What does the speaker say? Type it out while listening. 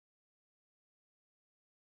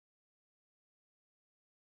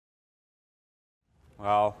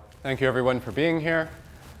Well, thank you everyone for being here.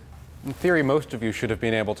 In theory, most of you should have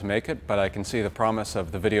been able to make it, but I can see the promise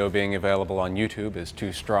of the video being available on YouTube is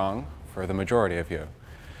too strong for the majority of you.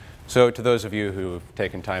 So to those of you who've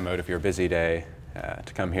taken time out of your busy day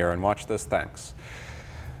to come here and watch this, thanks.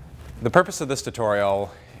 The purpose of this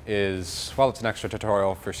tutorial is, well, it's an extra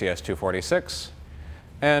tutorial for CS246,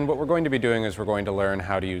 and what we're going to be doing is we're going to learn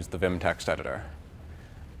how to use the Vim text editor.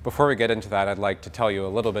 Before we get into that, I'd like to tell you a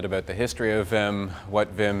little bit about the history of Vim, what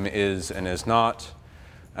Vim is and is not.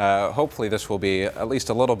 Hopefully this will be at least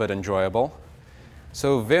a little bit enjoyable.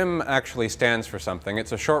 So Vim actually stands for something.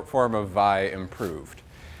 It's a short form of Vi improved.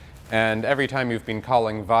 And every time you've been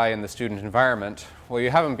calling Vi in the student environment, well, you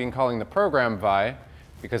haven't been calling the program Vi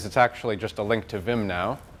because it's actually just a link to Vim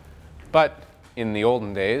now. But in the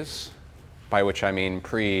olden days, by which I mean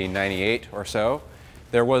pre-98 or so,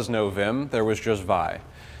 there was no Vim, there was just Vi.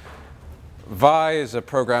 Vi is a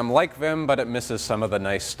program like Vim, but it misses some of the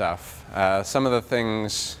nice stuff. Some of the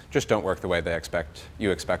things just don't work the way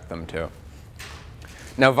you expect them to.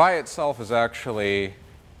 Now, Vi itself is actually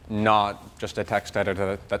not just a text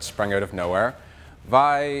editor that sprung out of nowhere.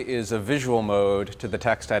 Vi is a visual mode to the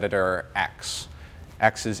text editor X.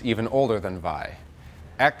 X is even older than Vi.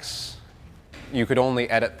 X, you could only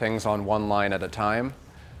edit things on one line at a time,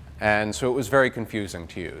 and so it was very confusing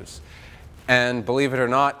to use. And believe it or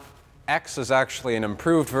not, X is actually an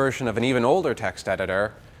improved version of an even older text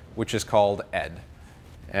editor, which is called Ed.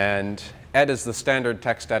 And Ed is the standard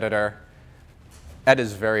text editor. Ed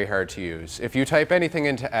is very hard to use. If you type anything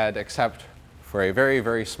into Ed except for a very,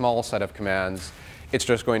 very small set of commands, it's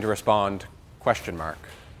just going to respond question mark.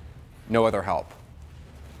 No other help.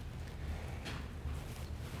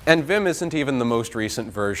 And Vim isn't even the most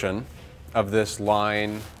recent version of this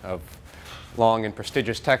line of long and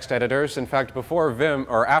prestigious text editors. In fact, before Vim,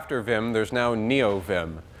 or after Vim, there's now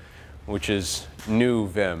NeoVim, which is new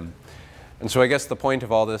Vim. And so I guess the point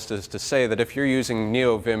of all this is to say that if you're using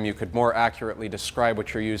NeoVim, you could more accurately describe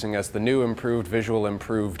what you're using as the new improved, visual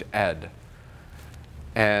improved Ed.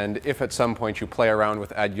 And if at some point you play around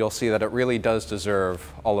with Ed, you'll see that it really does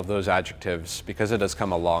deserve all of those adjectives because it has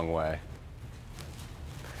come a long way.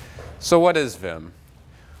 So what is Vim?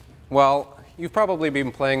 Well, you've probably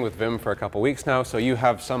been playing with Vim for a couple weeks now, so you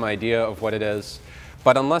have some idea of what it is.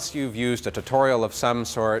 But unless you've used a tutorial of some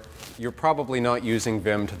sort, you're probably not using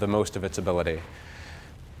Vim to the most of its ability.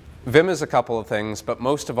 Vim is a couple of things, but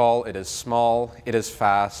most of all, it is small, it is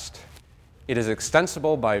fast, it is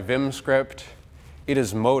extensible by Vim script, it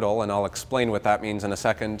is modal, and I'll explain what that means in a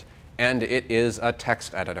second, and it is a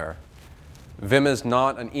text editor. Vim is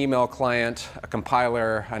not an email client, a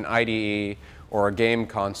compiler, an IDE, or a game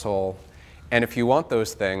console. And if you want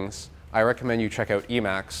those things, I recommend you check out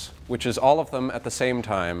Emacs, which is all of them at the same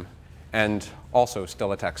time, and also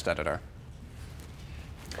still a text editor.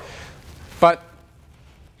 But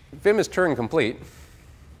Vim is Turing complete.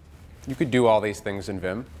 You could do all these things in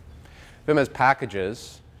Vim. Vim has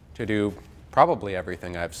packages to do probably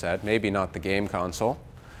everything I've said, maybe not the game console.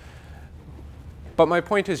 But my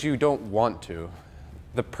point is you don't want to.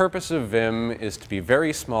 The purpose of Vim is to be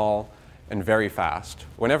very small and very fast.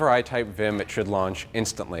 Whenever I type Vim, it should launch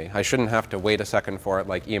instantly. I shouldn't have to wait a second for it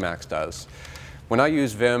like Emacs does. When I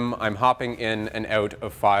use Vim, I'm hopping in and out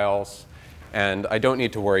of files, and I don't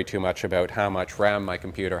need to worry too much about how much RAM my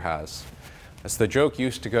computer has. As the joke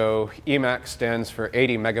used to go, Emacs stands for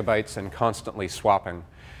 80 megabytes and constantly swapping,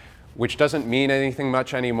 which doesn't mean anything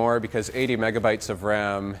much anymore because 80 megabytes of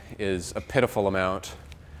RAM is a pitiful amount.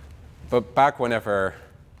 But back whenever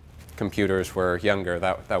computers were younger,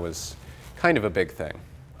 that was kind of a big thing.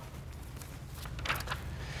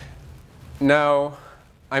 Now,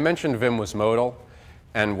 I mentioned Vim was modal,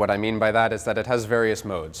 and what I mean by that is that it has various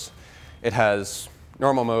modes. It has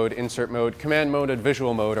normal mode, insert mode, command mode, and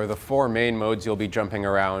visual mode are the four main modes you'll be jumping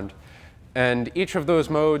around. And each of those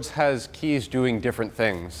modes has keys doing different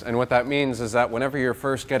things. And what that means is that whenever you're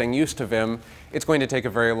first getting used to Vim, it's going to take a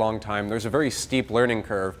very long time. There's a very steep learning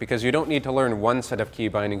curve because you don't need to learn one set of key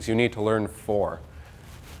bindings, you need to learn four.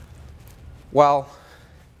 Well,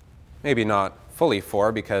 maybe not fully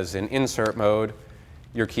four, because in insert mode,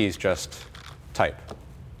 your keys just type.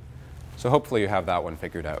 So hopefully you have that one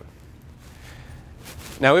figured out.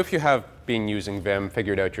 Now, if you have been using Vim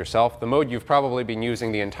figured out yourself, the mode you've probably been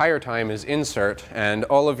using the entire time is insert, and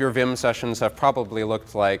all of your Vim sessions have probably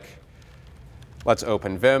looked like, let's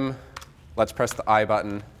open Vim, let's press the I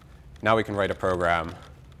button, now we can write a program,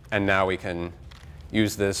 and now we can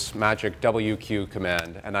use this magic WQ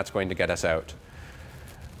command, and that's going to get us out.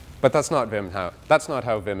 But that's not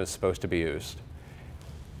how Vim is supposed to be used.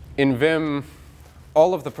 In Vim,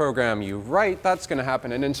 all of the program you write, that's going to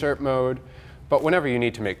happen in insert mode, But whenever you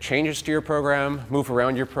need to make changes to your program, move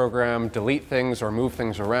around your program, delete things or move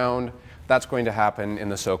things around, that's going to happen in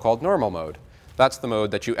the so-called normal mode. That's the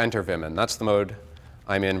mode that you enter Vim in. That's the mode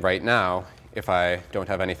I'm in right now if I don't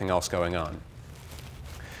have anything else going on.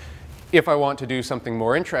 If I want to do something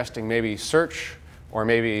more interesting, maybe search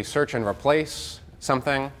and replace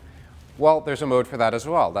something, well, there's a mode for that as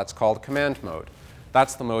well. That's called command mode.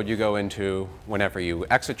 That's the mode you go into whenever you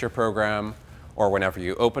exit your program or whenever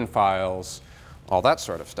you open files, all that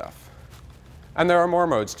sort of stuff. And there are more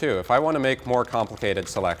modes too. If I want to make more complicated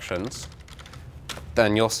selections,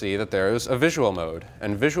 then you'll see that there's a visual mode.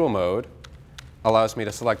 And visual mode allows me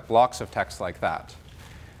to select blocks of text like that.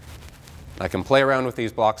 I can play around with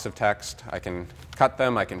these blocks of text. I can cut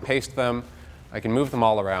them. I can paste them. I can move them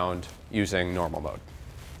all around using normal mode.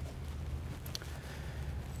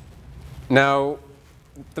 Now,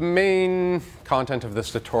 the main content of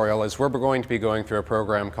this tutorial is we're going to be going through a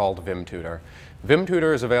program called Vim Tutor. Vim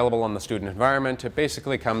Tutor is available on the student environment. It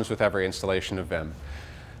basically comes with every installation of Vim.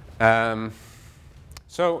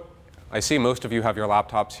 So I see most of you have your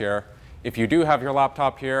laptops here. If you do have your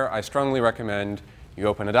laptop here, I strongly recommend you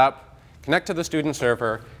open it up, connect to the student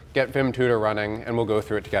server, get Vim Tutor running, and we'll go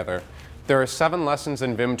through it together. There are 7 lessons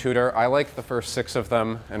in Vim Tutor. I like the first 6 of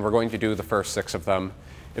them, and we're going to do the first 6 of them.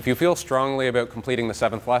 If you feel strongly about completing the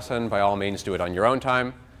 7th lesson, by all means do it on your own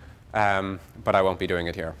time, but I won't be doing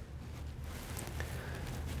it here.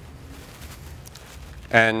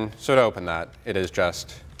 And so to open that, it is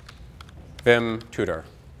just Vim Tutor,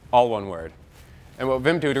 all one word. And what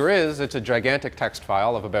Vim Tutor is, it's a gigantic text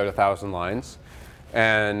file of about 1,000 lines.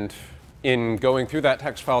 And in going through that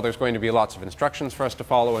text file, there's going to be lots of instructions for us to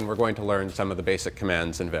follow, and we're going to learn some of the basic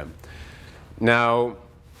commands in Vim. Now,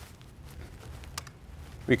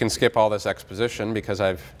 we can skip all this exposition because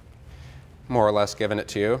I've more or less given it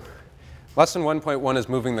to you. Lesson 1.1 is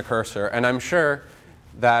moving the cursor, and I'm sure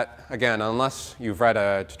that, again, unless you've read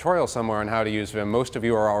a tutorial somewhere on how to use Vim, most of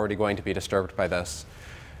you are already going to be disturbed by this.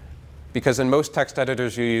 Because in most text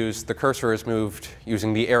editors you use, the cursor is moved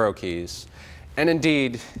using the arrow keys. And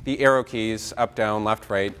indeed, the arrow keys, up, down, left,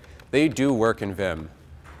 right, they do work in Vim.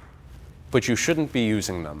 But you shouldn't be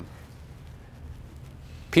using them.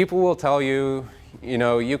 People will tell you,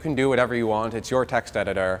 you can do whatever you want. It's your text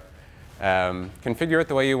editor. Configure it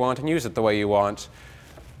the way you want and use it the way you want.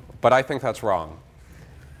 But I think that's wrong.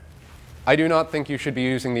 I do not think you should be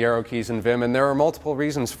using the arrow keys in Vim, and there are multiple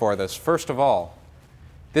reasons for this. First of all,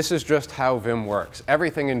 this is just how Vim works.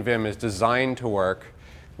 Everything in Vim is designed to work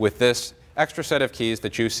with this extra set of keys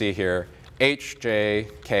that you see here, H, J,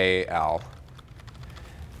 K, L.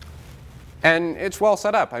 And it's well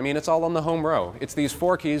set up. I mean, it's all on the home row. It's these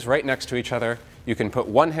 4 keys right next to each other. You can put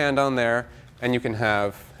one hand on there, and you can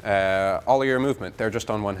have all of your movement. They're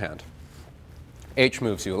just on one hand. H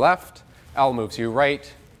moves you left, L moves you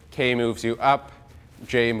right, K moves you up,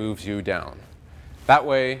 J moves you down. That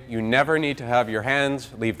way, you never need to have your hands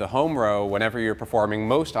leave the home row whenever you're performing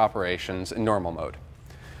most operations in normal mode.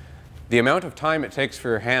 The amount of time it takes for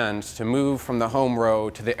your hands to move from the home row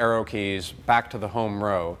to the arrow keys back to the home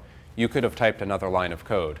row, you could have typed another line of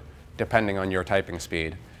code, depending on your typing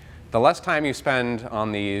speed. The less time you spend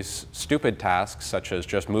on these stupid tasks, such as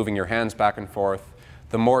just moving your hands back and forth,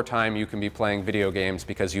 the more time you can be playing video games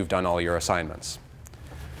because you've done all your assignments.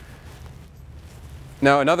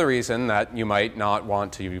 Now, another reason that you might not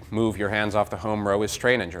want to move your hands off the home row is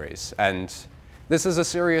strain injuries. And this is a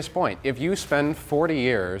serious point. If you spend 40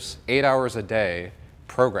 years, 8 hours a day,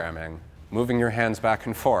 programming, moving your hands back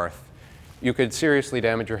and forth, you could seriously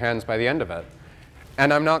damage your hands by the end of it.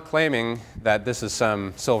 And I'm not claiming that this is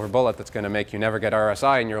some silver bullet that's going to make you never get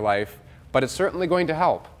RSI in your life, but it's certainly going to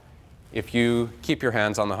help if you keep your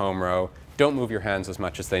hands on the home row, don't move your hands as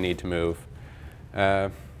much as they need to move. Yeah,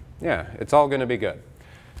 it's all going to be good.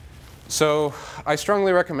 So I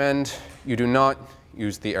strongly recommend you do not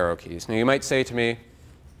use the arrow keys. Now you might say to me,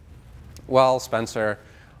 well, Spencer,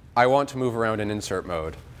 I want to move around in insert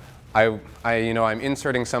mode. I'm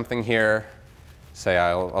inserting something here. Say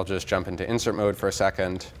I'll just jump into insert mode for a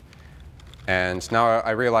second. And now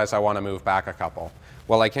I realize I want to move back a couple.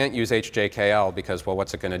 Well, I can't use HJKL because, well,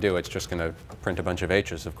 what's it going to do? It's just going to print a bunch of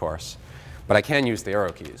H's, of course. But I can use the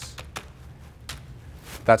arrow keys.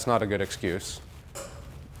 That's not a good excuse,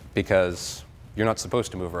 because you're not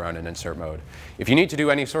supposed to move around in insert mode. If you need to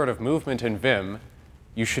do any sort of movement in Vim,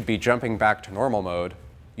 you should be jumping back to normal mode,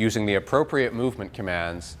 using the appropriate movement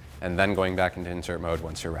commands, and then going back into insert mode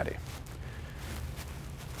once you're ready.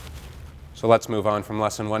 So let's move on from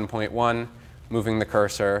lesson 1.1, moving the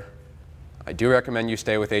cursor. I do recommend you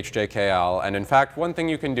stay with HJKL. And in fact, one thing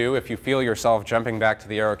you can do if you feel yourself jumping back to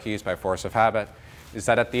the arrow keys by force of habit is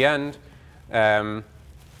that at the end,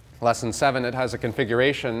 Lesson 7, it has a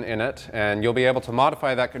configuration in it, and you'll be able to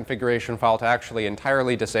modify that configuration file to actually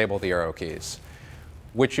entirely disable the arrow keys,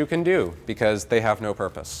 which you can do because they have no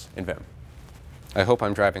purpose in Vim. I hope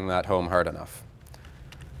I'm driving that home hard enough.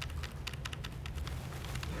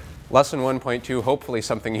 Lesson 1.2, hopefully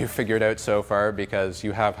something you've figured out so far because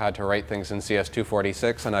you have had to write things in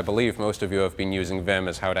CS246, and I believe most of you have been using Vim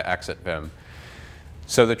as how to exit Vim.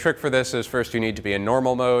 So the trick for this is first you need to be in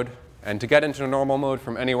normal mode. And to get into normal mode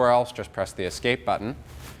from anywhere else, just press the escape button.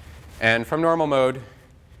 And from normal mode,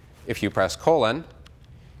 if you press colon,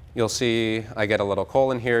 you'll see I get a little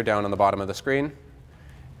colon here down on the bottom of the screen.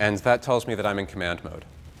 And that tells me that I'm in command mode.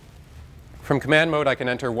 From command mode, I can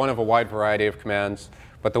enter one of a wide variety of commands.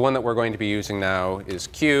 But the one that we're going to be using now is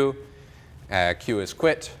Q. Q is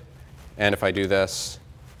quit. And if I do this,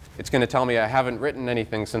 it's going to tell me I haven't written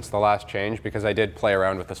anything since the last change because I did play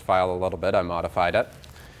around with this file a little bit. I modified it.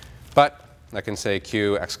 But I can say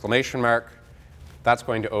Q exclamation mark. That's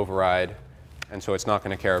going to override. And so it's not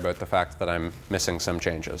going to care about the fact that I'm missing some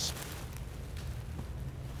changes.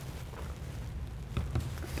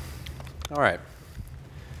 All right.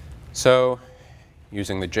 So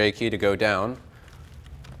using the J key to go down,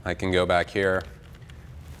 I can go back here.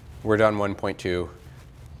 We're done 1.2.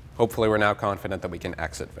 Hopefully, we're now confident that we can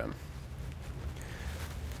exit Vim.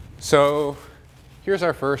 So here's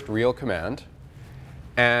our first real command.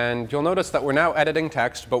 And you'll notice that we're now editing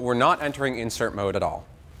text, but we're not entering insert mode at all.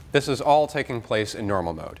 This is all taking place in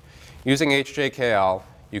normal mode. Using HJKL,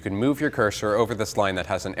 you can move your cursor over this line that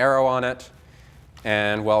has an arrow on it.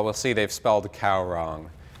 And, well, we'll see they've spelled cow wrong.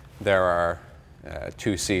 There are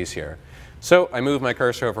 2 C's here. So I move my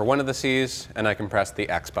cursor over one of the C's, and I can press the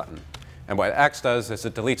X button. And what X does is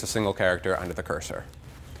it deletes a single character under the cursor.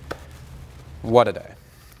 What a day.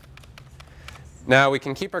 Now we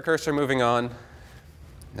can keep our cursor moving on.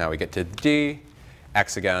 Now we get to D,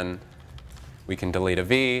 X again. We can delete a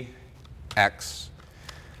V, X.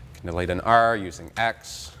 We can delete an R using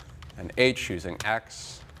X, an H using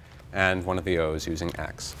X, and one of the O's using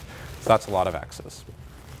X. So that's a lot of X's.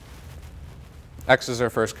 X is our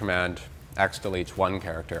first command. X deletes one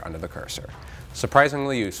character under the cursor.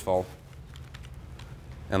 Surprisingly useful.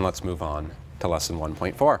 And let's move on to lesson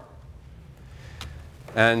 1.4.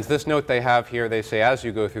 And this note they have here, they say, as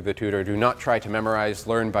you go through the tutor, do not try to memorize,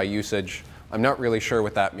 learn by usage. I'm not really sure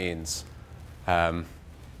what that means.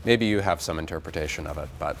 Maybe you have some interpretation of it,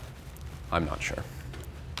 but I'm not sure.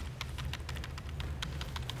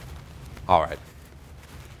 All right.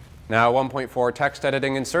 Now 1.4, text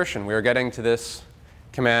editing insertion. We're getting to this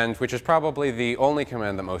command, which is probably the only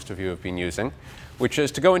command that most of you have been using, which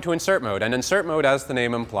is to go into insert mode. And insert mode, as the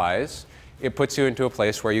name implies, it puts you into a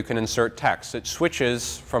place where you can insert text. It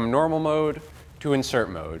switches from normal mode to insert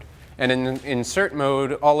mode. And in insert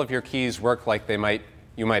mode, all of your keys work like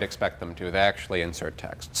you might expect them to. They actually insert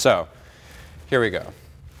text. So here we go.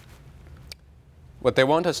 What they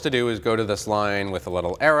want us to do is go to this line with a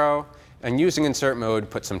little arrow, and using insert mode,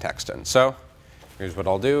 put some text in. So here's what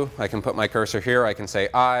I'll do. I can put my cursor here. I can say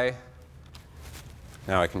I.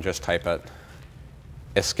 Now I can just type it.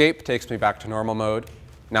 Escape takes me back to normal mode.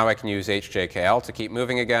 Now I can use HJKL to keep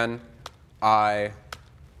moving again. I.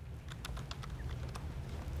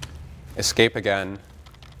 Escape again.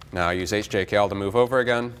 Now I use HJKL to move over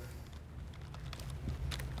again.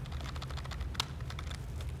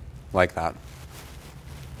 Like that.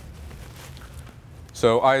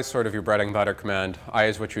 So I is sort of your bread and butter command. I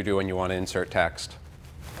is what you do when you want to insert text.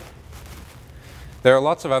 There are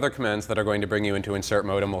lots of other commands that are going to bring you into insert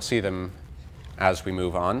mode, and we'll see them as we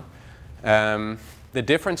move on. The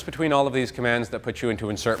difference between all of these commands that put you into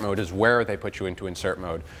insert mode is where they put you into insert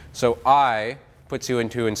mode. So I puts you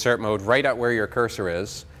into insert mode right at where your cursor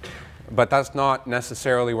is, but that's not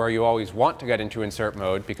necessarily where you always want to get into insert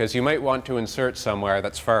mode, because you might want to insert somewhere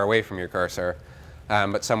that's far away from your cursor,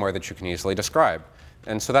 but somewhere that you can easily describe.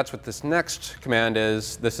 And so that's what this next command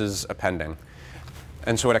is. This is appending.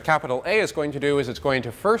 And so what a capital A is going to do is it's going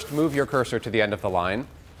to first move your cursor to the end of the line.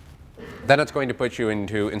 Then it's going to put you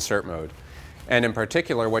into insert mode. And in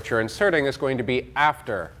particular, what you're inserting is going to be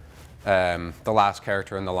after the last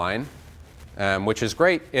character in the line, which is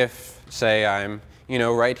great if, say, I'm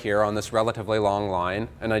right here on this relatively long line,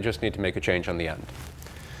 and I just need to make a change on the end.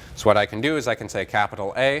 So what I can do is I can say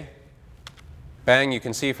capital A. Bang, you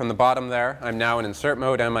can see from the bottom there, I'm now in insert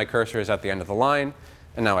mode, and my cursor is at the end of the line.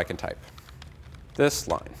 And now I can type this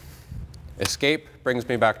line. Escape brings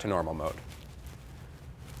me back to normal mode.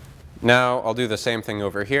 Now I'll do the same thing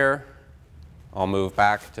over here. I'll move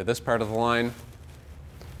back to this part of the line.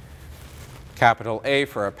 Capital A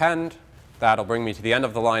for append. That'll bring me to the end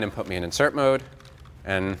of the line and put me in insert mode.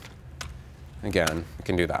 And Again, we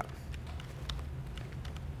can do that.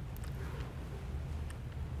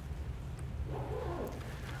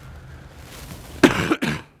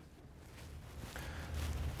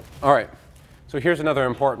 All right, so here's another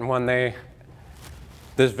important one.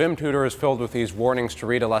 This Vim tutor is filled with these warnings to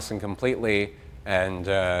read a lesson completely and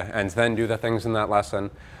then do the things in that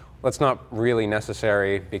lesson. That's not really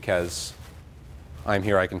necessary because I'm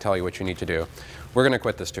here, I can tell you what you need to do. We're going to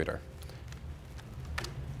quit this tutor.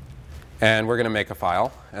 And we're going to make a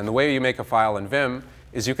file. And the way you make a file in Vim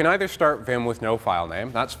is you can either start Vim with no file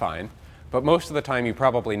name, that's fine. But most of the time you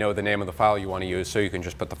probably know the name of the file you want to use, so you can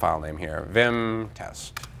just put the file name here, vim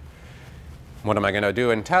test. What am I going to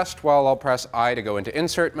do in test? Well, I'll press I to go into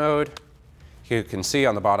insert mode. You can see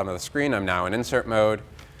on the bottom of the screen I'm now in insert mode.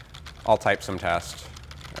 I'll type some test,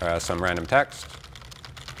 some random text.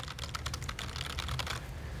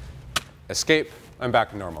 Escape. I'm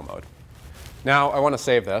back in normal mode. Now I want to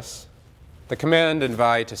save this. The command in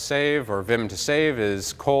Vi to save, or Vim to save,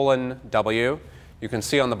 is :W. You can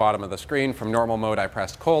see on the bottom of the screen from normal mode I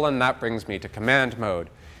pressed colon. That brings me to command mode.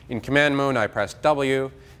 In command mode I press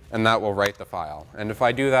W, and that will write the file. And if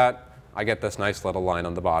I do that, I get this nice little line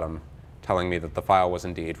on the bottom telling me that the file was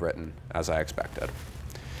indeed written as I expected.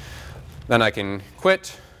 Then I can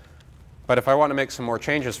quit. But if I want to make some more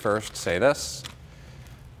changes first, say this.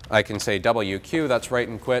 I can say WQ, that's write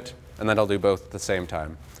and quit, and then I'll do both at the same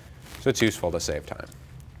time. So it's useful to save time.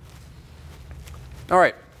 All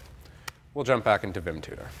right, we'll jump back into Vim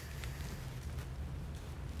Tutor.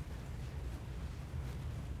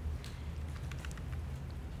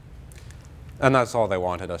 And that's all they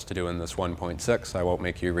wanted us to do in this 1.6. I won't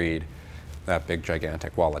make you read that big,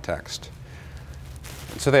 gigantic wall of text.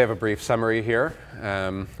 So they have a brief summary here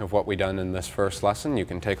of what we've done in this first lesson. You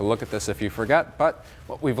can take a look at this if you forget. But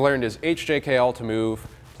what we've learned is HJKL to move.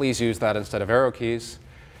 Please use that instead of arrow keys.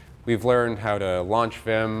 We've learned how to launch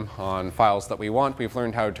Vim on files that we want. We've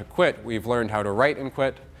learned how to quit. We've learned how to write and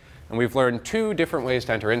quit. And we've learned two different ways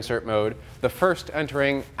to enter insert mode. The first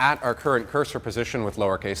entering at our current cursor position with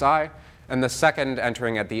lowercase I, and the second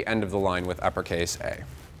entering at the end of the line with uppercase A.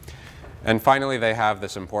 And finally, they have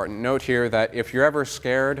this important note here that if you're ever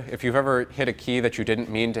scared, if you've ever hit a key that you didn't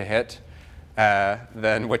mean to hit,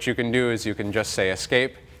 then what you can do is you can just say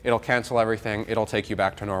escape. It'll cancel everything. It'll take you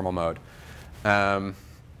back to normal mode.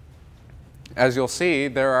 As you'll see,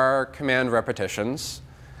 there are command repetitions.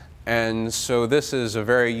 And so this is a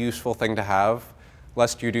very useful thing to have,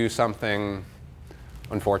 lest you do something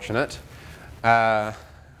unfortunate.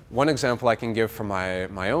 One example I can give from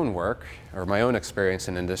my own work, or my own experience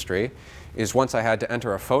in industry, is once I had to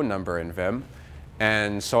enter a phone number in Vim.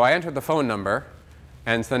 And so I entered the phone number,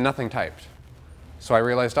 and then nothing typed. So I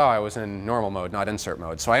realized, oh, I was in normal mode, not insert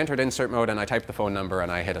mode. So I entered insert mode, and I typed the phone number,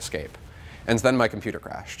 and I hit escape. And then my computer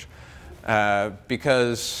crashed.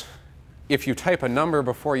 Because if you type a number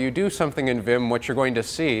before you do something in Vim, what you're going to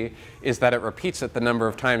see is that it repeats it the number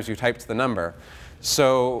of times you typed the number.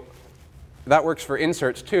 So that works for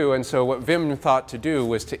inserts too, and so what Vim thought to do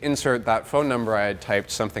was to insert that phone number I had typed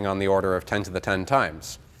something on the order of 10 to the 10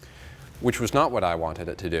 times, which was not what I wanted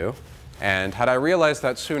it to do. And had I realized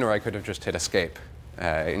that sooner, I could have just hit escape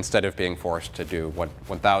instead of being forced to do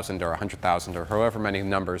 1,000 or 100,000 or however many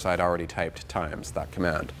numbers I'd already typed times that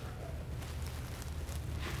command.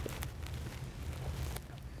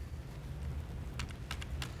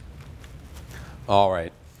 All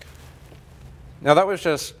right. Now that was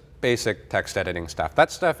just basic text editing stuff.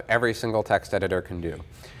 That stuff every single text editor can do.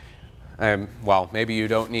 Well, maybe you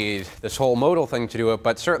don't need this whole modal thing to do it,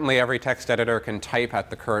 but certainly every text editor can type at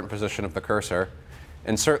the current position of the cursor.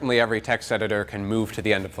 And certainly every text editor can move to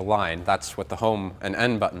the end of the line. That's what the home and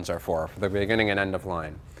end buttons are for the beginning and end of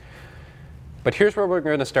line. But here's where we're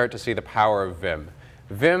going to start to see the power of Vim.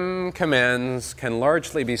 Vim commands can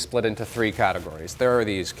largely be split into three categories. There are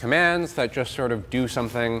these commands that just sort of do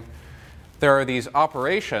something. There are these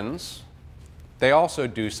operations. They also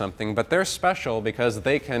do something, but they're special because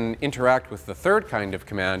they can interact with the third kind of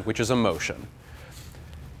command, which is a motion.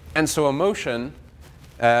 And so a motion,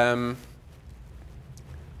 well,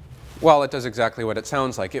 it does exactly what it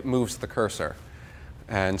sounds like. It moves the cursor.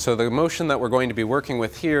 And so the motion that we're going to be working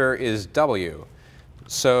with here is W.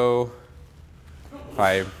 So if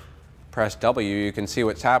I press W, you can see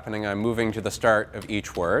what's happening. I'm moving to the start of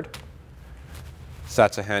each word. So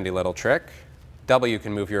that's a handy little trick. W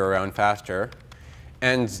can move you around faster.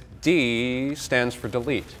 And D stands for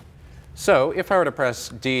delete. So if I were to press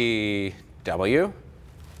DW,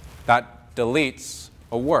 that deletes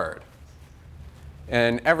a word.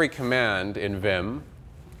 And every command in Vim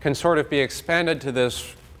can sort of be expanded to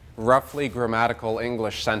this roughly grammatical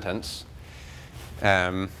English sentence.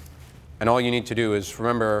 And all you need to do is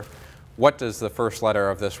remember, what does the first letter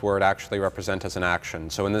of this word actually represent as an action?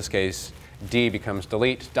 So in this case, D becomes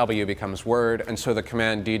delete, W becomes word, and so the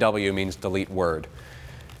command DW means delete word.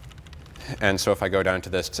 And so if I go down to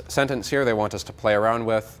this sentence here they want us to play around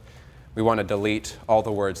with, we want to delete all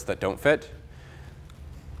the words that don't fit.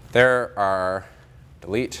 There are,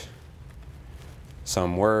 delete,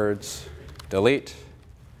 some words, delete,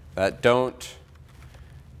 that don't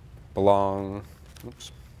belong,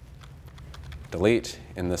 oops, delete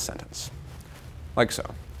in this sentence, like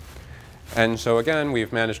so. And so again,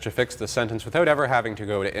 we've managed to fix the sentence without ever having to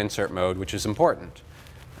go to insert mode, which is important.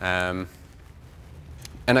 And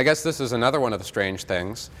I guess this is another one of the strange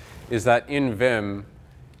things, is that in Vim,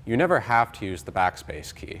 you never have to use the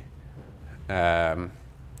backspace key.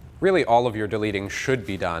 Really, all of your deleting should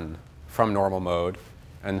be done from normal mode.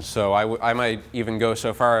 And so I might even go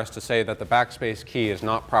so far as to say that the backspace key is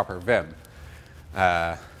not proper Vim.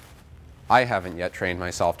 I haven't yet trained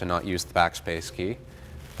myself to not use the backspace key,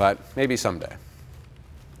 but maybe someday.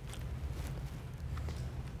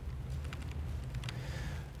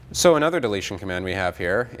 So another deletion command we have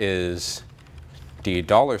here is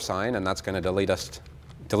 $, and that's going to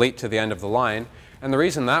delete to the end of the line. And the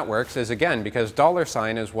reason that works is, again, because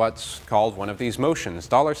 $, is what's called one of these motions.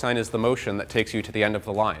 $, is the motion that takes you to the end of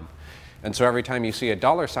the line. And so every time you see a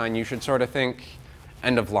 $, you should sort of think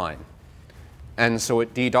end of line. And so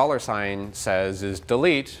what $, says is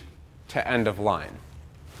delete to end of line.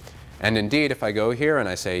 And indeed, if I go here and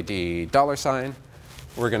I say $,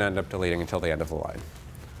 we're going to end up deleting until the end of the line.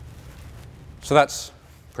 So that's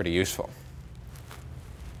pretty useful.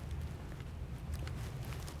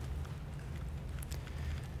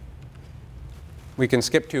 We can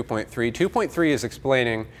skip 2.3. 2.3 is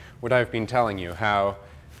explaining what I've been telling you, how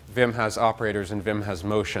Vim has operators and Vim has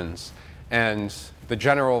motions. And the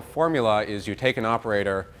general formula is you take an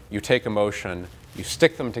operator, you take a motion, you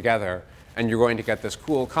stick them together, and you're going to get this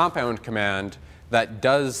cool compound command that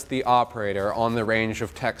does the operator on the range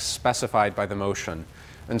of text specified by the motion.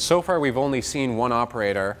 And so far we've only seen one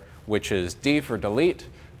operator, which is D for delete,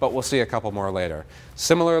 but we'll see a couple more later.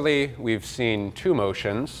 Similarly, we've seen two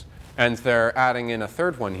motions, and they're adding in a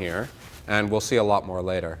third one here, and we'll see a lot more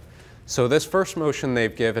later. So this first motion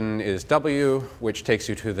they've given is W, which takes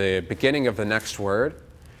you to the beginning of the next word.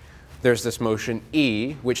 There's this motion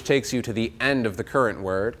E, which takes you to the end of the current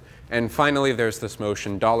word. And finally, there's this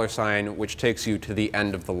motion $, which takes you to the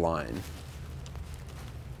end of the line.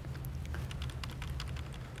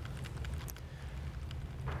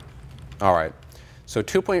 All right, so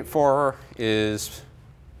 2.4 is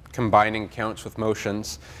combining counts with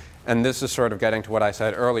motions. And this is sort of getting to what I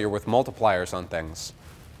said earlier with multipliers on things.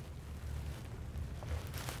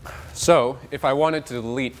 So if I wanted to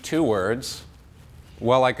delete two words,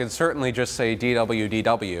 well, I could certainly just say DW,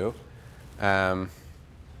 DW,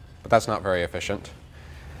 but that's not very efficient.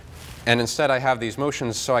 And instead I have these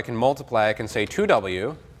motions so I can multiply. I can say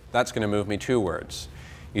 2W. That's going to move me two words.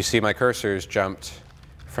 You see my cursor's jumped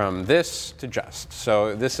from this to just.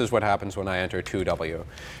 So this is what happens when I enter 2W.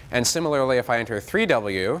 And similarly, if I enter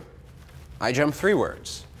 3W, I jump three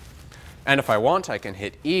words. And if I want, I can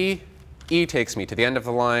hit E. E takes me to the end of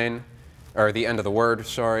the line, or the end of the word,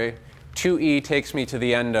 sorry. 2E takes me to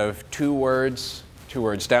the end of two words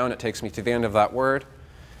down. It takes me to the end of that word.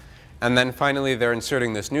 And then finally, they're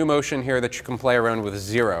inserting this new motion here that you can play around with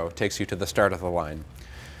 0. It takes you to the start of the line.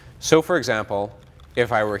 So for example,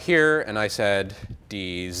 if I were here and I said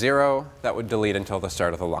D0, that would delete until the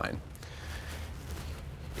start of the line.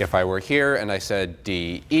 If I were here and I said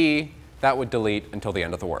DE, that would delete until the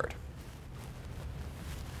end of the word.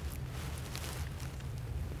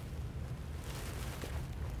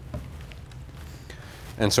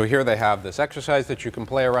 And so here they have this exercise that you can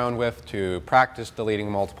play around with to practice deleting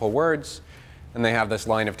multiple words. And they have this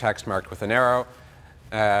line of text marked with an arrow.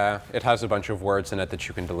 It has a bunch of words in it that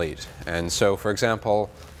you can delete. And so, for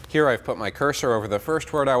example, here I've put my cursor over the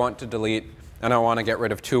first word I want to delete. And I want to get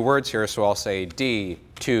rid of two words here, so I'll say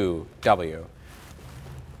D2W.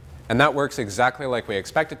 And that works exactly like we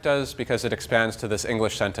expect it does, because it expands to this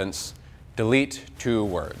English sentence, delete two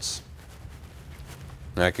words.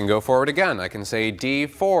 And I can go forward again. I can say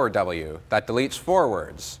D4W. That deletes four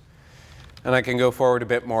words. And I can go forward a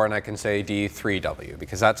bit more, and I can say D3W,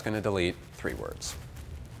 because that's going to delete three words.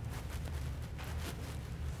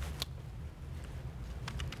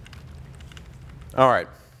 All right.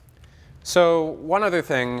 So one other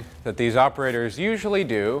thing that these operators usually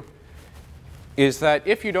do is that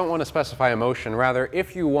if you don't want to specify a motion, rather,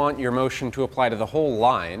 if you want your motion to apply to the whole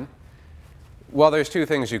line, well, there's two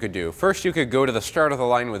things you could do. First, you could go to the start of the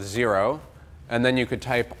line with 0, and then you could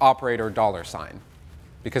type operator $.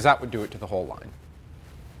 because that would do it to the whole line.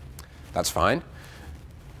 That's fine.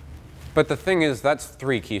 But the thing is, that's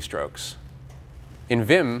 3 keystrokes. In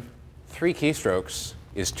Vim, 3 keystrokes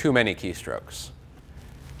is too many keystrokes.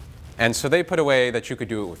 And so they put a way that you could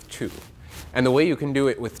do it with 2. And the way you can do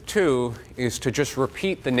it with 2 is to just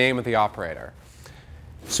repeat the name of the operator.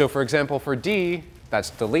 So for example, for D, that's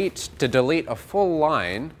delete. To delete a full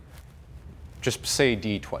line, just say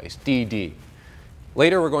D twice, DD.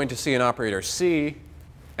 Later we're going to see an operator C,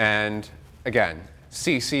 and again,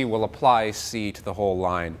 CC will apply C to the whole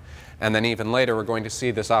line. And then even later we're going to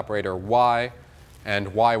see this operator Y, and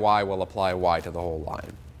YY will apply Y to the whole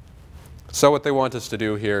line. So what they want us to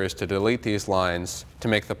do here is to delete these lines to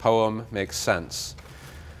make the poem make sense.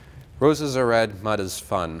 Roses are red, mud is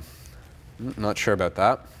fun. Not sure about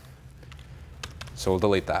that. So we'll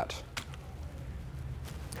delete that.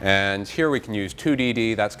 And here we can use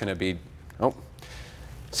 2DD. That's going to be, oh.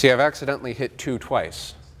 See, I've accidentally hit 2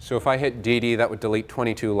 twice. So if I hit DD, that would delete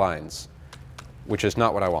 22 lines, which is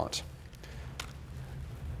not what I want.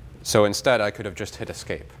 So instead, I could have just hit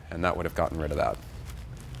escape, and that would have gotten rid of that.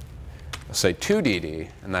 I'll say 2DD,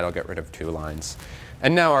 and that'll get rid of 2 lines.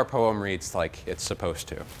 And now our poem reads like it's supposed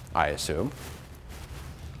to, I assume.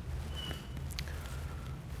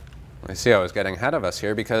 I see I was getting ahead of us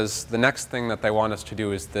here, because the next thing that they want us to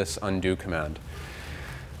do is this undo command.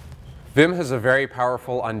 Vim has a very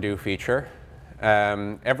powerful undo feature.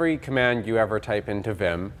 Every command you ever type into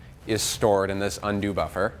Vim is stored in this undo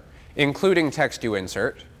buffer, including text you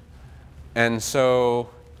insert. And so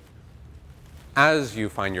as you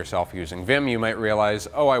find yourself using Vim, you might realize,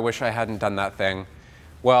 oh, I wish I hadn't done that thing.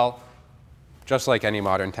 Well, just like any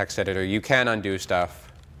modern text editor, you can undo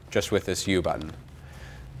stuff just with this U button.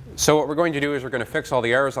 So what we're going to do is we're going to fix all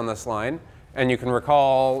the errors on this line. And you can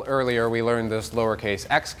recall earlier we learned this lowercase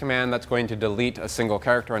x command that's going to delete a single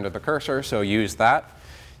character under the cursor, so use that.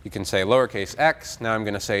 You can say lowercase x. Now I'm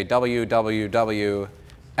going to say www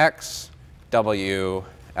x, wlx,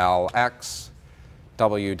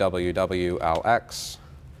 www.lx,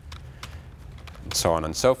 and so on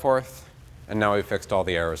and so forth. And now we've fixed all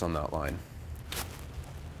the errors on that line.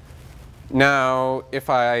 Now, if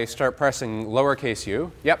I start pressing lowercase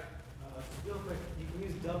u, yep? Real quick, you can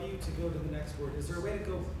use W to go to the next word. Is there a way to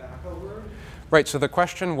go back a word? Right, so the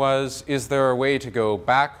question was, is there a way to go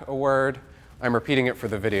back a word? I'm repeating it for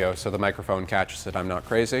the video so the microphone catches it. I'm not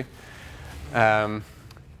crazy.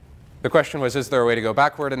 The question was, is there a way to go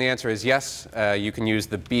backward? And the answer is yes. You can use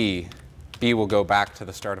the B. B will go back to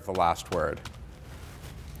the start of the last word.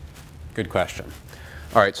 Good question.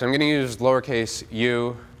 All right, so I'm going to use lowercase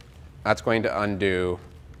u. That's going to undo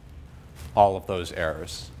all of those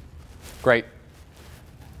errors. Great.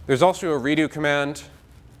 There's also a redo command.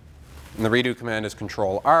 And the redo command is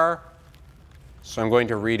Control-R. So I'm going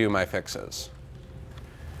to redo my fixes.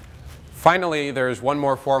 Finally, there's one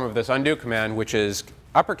more form of this undo command, which is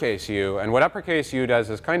uppercase U. And what uppercase U does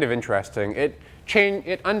is kind of interesting. It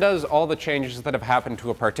undoes all the changes that have happened to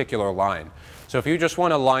a particular line. So if you just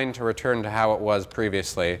want a line to return to how it was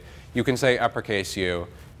previously, you can say uppercase U,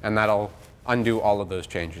 and that'll undo all of those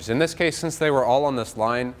changes. In this case, since they were all on this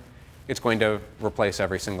line, it's going to replace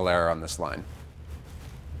every single error on this line.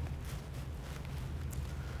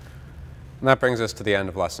 And that brings us to the end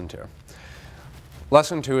of Lesson 2.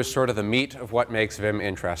 Lesson 2 is sort of the meat of what makes Vim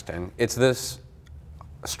interesting. It's this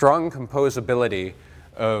strong composability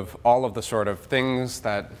of all of the sort of things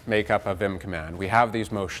that make up a Vim command. We have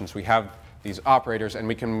these motions, we have these operators, and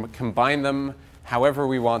we can combine them however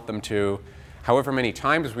we want them to, however many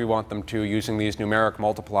times we want them to, using these numeric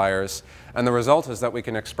multipliers. And the result is that we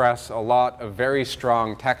can express a lot of very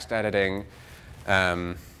strong text editing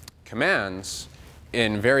commands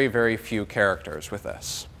in very, very few characters with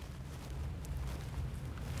this.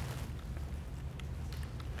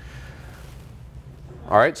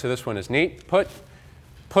 All right, so this one is neat. Put,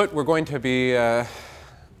 we're going to be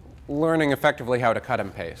learning effectively how to cut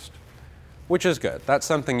and paste, which is good. That's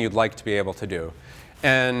something you'd like to be able to do.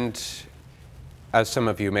 And as some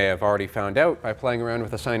of you may have already found out by playing around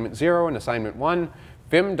with assignment 0 and assignment 1,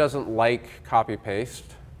 Vim doesn't like copy-paste.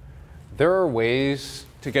 There are ways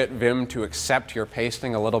to get Vim to accept your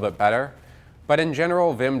pasting a little bit better. But in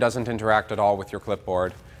general, Vim doesn't interact at all with your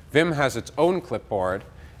clipboard. Vim has its own clipboard.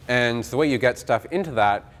 And the way you get stuff into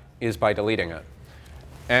that is by deleting it.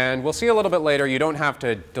 And we'll see a little bit later, you don't have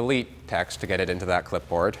to delete text to get it into that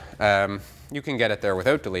clipboard. You can get it there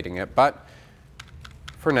without deleting it. But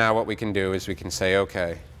for now, what we can do is we can say,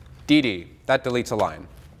 OK, DD, that deletes a line.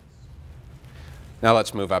 Now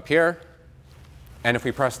let's move up here. And if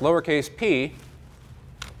we press lowercase p,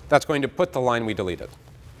 that's going to put the line we deleted.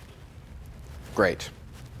 Great.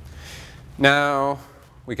 Now,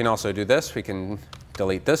 we can also do this. We can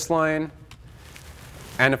delete this line.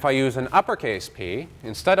 And if I use an uppercase P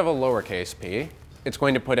instead of a lowercase p, it's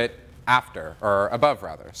going to put it after, or above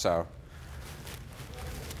rather. So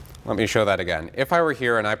let me show that again. If I were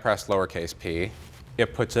here and I press lowercase p,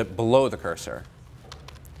 it puts it below the cursor.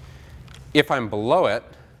 If I'm below it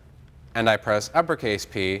and I press uppercase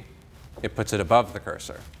P, it puts it above the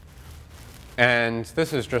cursor. And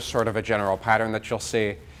this is just sort of a general pattern that you'll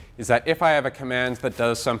see, is that if I have a command that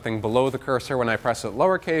does something below the cursor when I press it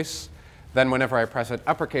lowercase, then whenever I press it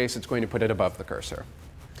uppercase, it's going to put it above the cursor.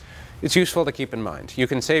 It's useful to keep in mind. You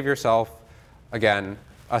can save yourself, again,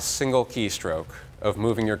 a single keystroke of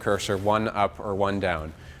moving your cursor one up or one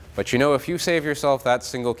down. But you know, if you save yourself that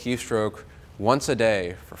single keystroke once a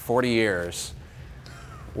day for 40 years,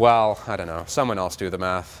 well, I don't know, someone else do the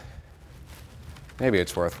math. Maybe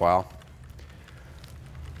it's worthwhile.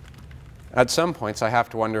 At some points, I have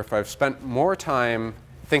to wonder if I've spent more time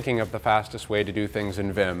thinking of the fastest way to do things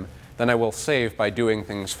in Vim than I will save by doing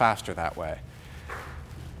things faster that way.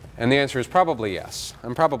 And the answer is probably yes.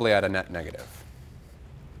 I'm probably at a net negative.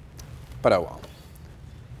 But oh well.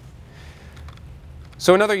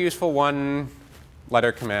 So another useful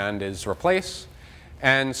one-letter command is replace.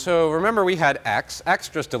 And so remember we had x. X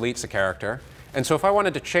just deletes a character. And so if I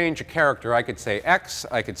wanted to change a character, I could say x,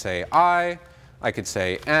 I could say I could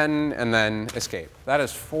say n, and then escape. That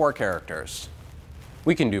is 4 characters.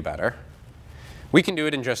 We can do better. We can do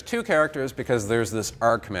it in just 2 characters because there's this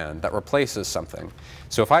R command that replaces something.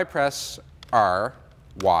 So if I press R,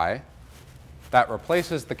 Y, that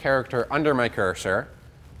replaces the character under my cursor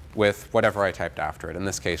with whatever I typed after it, in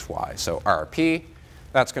this case Y. So RP,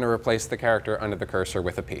 that's going to replace the character under the cursor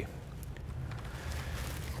with a P.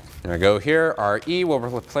 And I go here, RE will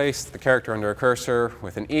replace the character under a cursor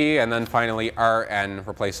with an E, and then finally RN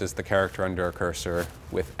replaces the character under a cursor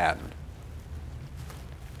with N.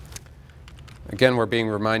 Again, we're being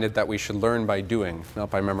reminded that we should learn by doing,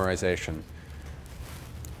 not by memorization,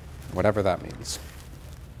 whatever that means.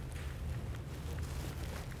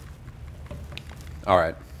 All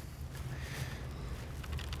right.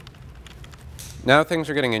 Now things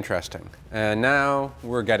are getting interesting. And now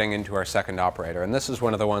we're getting into our second operator. And this is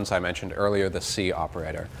one of the ones I mentioned earlier, the C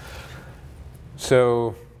operator.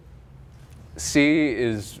 So C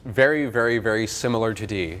is very, very, very similar to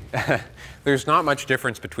D. There's not much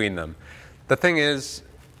difference between them. The thing is,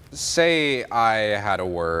 say I had a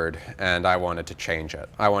word and I wanted to change it.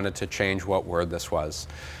 I wanted to change what word this was.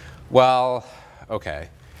 Well, OK.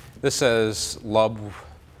 This says lub,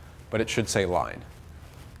 but it should say line.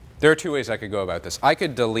 There are 2 ways I could go about this. I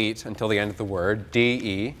could delete until the end of the word,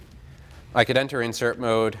 DE. I could enter insert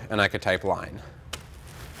mode, and I could type line.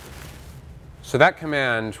 So that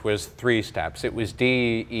command was 3 steps. It was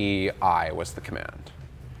DEI was the command.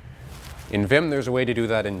 In Vim, there's a way to do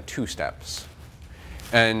that in 2 steps.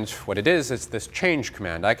 And what it is, it's this change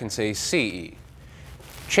command. I can say CE.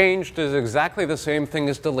 Change does exactly the same thing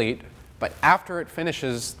as delete, but after it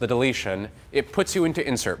finishes the deletion, it puts you into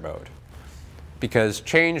insert mode. Because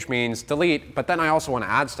change means delete, but then I also want to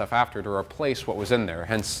add stuff after to replace what was in there,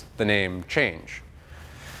 hence the name change.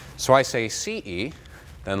 So I say CE,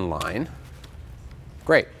 then line.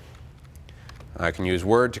 Great. I can use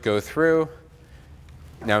word to go through.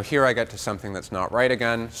 Now here I get to something that's not right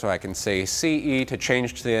again, so I can say CE to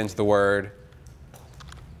change to the end of the word.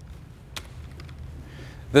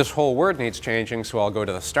 This whole word needs changing, so I'll go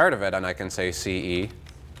to the start of it and I can say CE.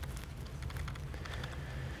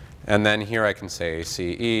 And then here I can say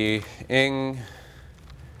CE, ing,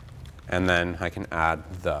 and then I can add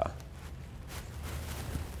the.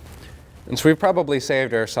 And so we've probably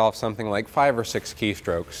saved ourselves something like 5 or 6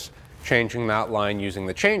 keystrokes, changing that line using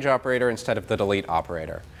the change operator instead of the delete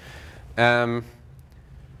operator. Yeah,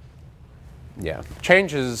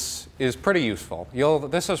 change is pretty useful.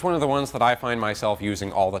 This is one of the ones that I find myself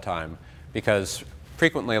using all the time, because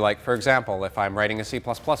frequently, like for example, if I'm writing a C++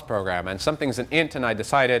 program and something's an int and I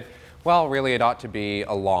decided, well, really it ought to be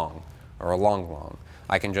a long, or a long.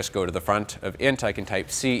 I can just go to the front of int, I can type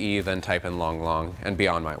CE, then type in long, and be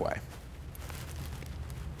on my way.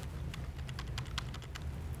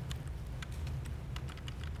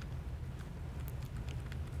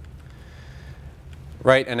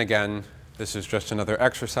 Right, and again, this is just another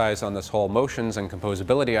exercise on this whole motions and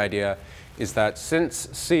composability idea, is that since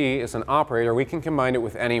C is an operator, we can combine it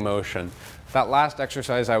with any motion. That last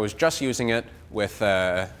exercise, I was just using it with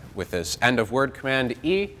this end of word command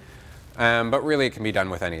E, but really it can be done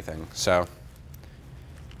with anything. So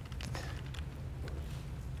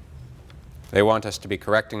they want us to be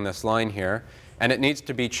correcting this line here, and it needs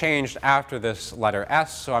to be changed after this letter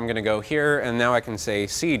S, so I'm going to go here, and now I can say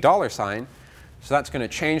C $, So that's going to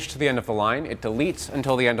change to the end of the line. It deletes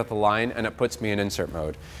until the end of the line, and it puts me in insert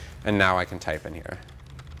mode. And now I can type in here.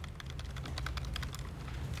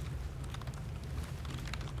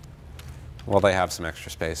 Well, they have some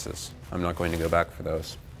extra spaces. I'm not going to go back for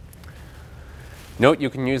those. Note you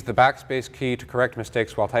can use the backspace key to correct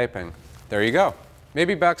mistakes while typing. There you go.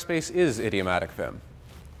 Maybe backspace is idiomatic Vim.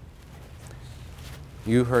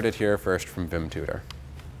 You heard it here first from Vim Tutor.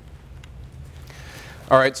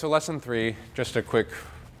 All right, so lesson 3, just a quick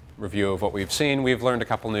review of what we've seen. We've learned a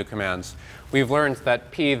couple new commands. We've learned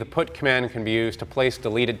that p, the put command, can be used to place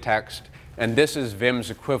deleted text, and this is Vim's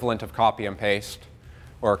equivalent of copy and paste,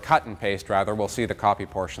 or cut and paste rather. We'll see the copy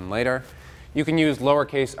portion later. You can use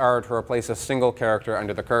lowercase r to replace a single character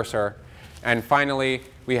under the cursor. And finally,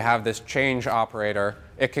 we have this change operator.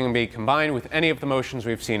 It can be combined with any of the motions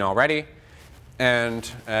we've seen already.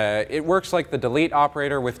 And it works like the delete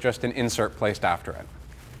operator with just an insert placed after it.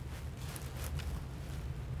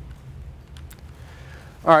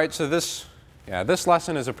 All right, so this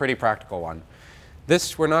lesson is a pretty practical one.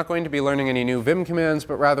 We're not going to be learning any new Vim commands,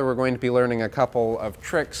 but rather we're going to be learning a couple of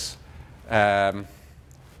tricks.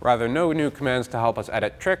 Rather, no new commands to help us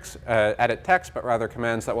edit text, but rather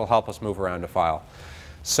commands that will help us move around a file.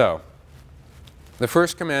 So the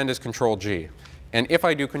first command is Control-G. And if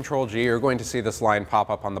I do Control-G, you're going to see this line pop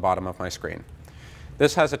up on the bottom of my screen.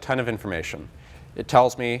 This has a ton of information. It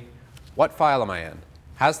tells me, what file am I in?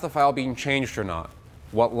 Has the file been changed or not?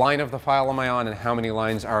 What line of the file am I on, and how many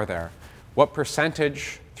lines are there? What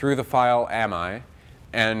percentage through the file am I?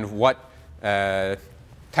 And what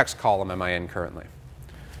text column am I in currently?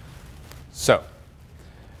 So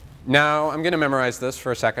now I'm going to memorize this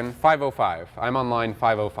for a second. 505. I'm on line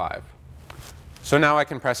 505. So now I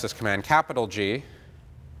can press this command, capital G.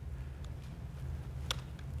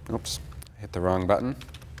 Oops, I hit the wrong button.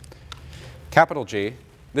 Capital G.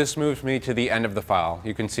 This moves me to the end of the file.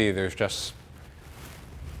 You can see there's just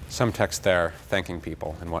some text there thanking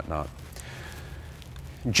people and whatnot.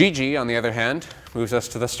 GG, on the other hand, moves us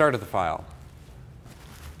to the start of the file.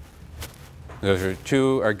 Those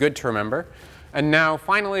are good to remember. And now,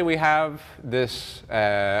 finally, we have this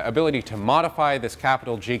ability to modify this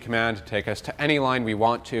capital G command to take us to any line we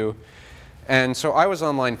want to. And so I was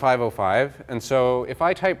on line 505. And so if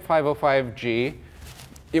I type 505G,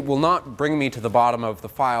 it will not bring me to the bottom of the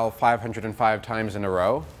file 505 times in a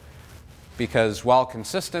row, because while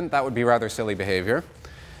consistent, that would be rather silly behavior.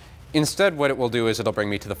 Instead, what it will do is it'll bring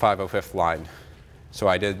me to the 505th line. So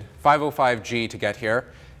I did 505G to get here.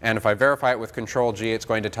 And if I verify it with Control-G, it's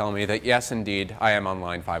going to tell me that, yes, indeed, I am on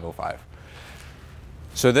line 505.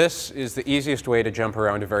 So this is the easiest way to jump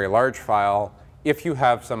around a very large file if you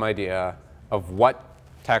have some idea of what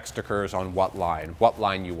text occurs on what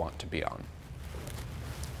line you want to be on.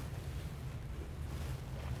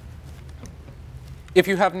 If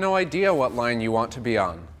you have no idea what line you want to be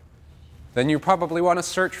on, then you probably want to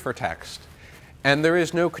search for text. And there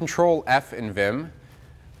is no Control-F in Vim.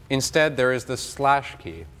 Instead, there is this slash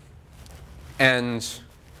key. And,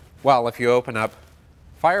 well, if you open up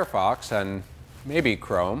Firefox and maybe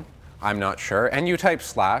Chrome, I'm not sure, and you type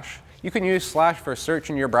slash, you can use slash for search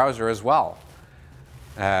in your browser as well.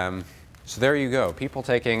 So there you go, people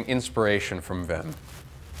taking inspiration from Vim.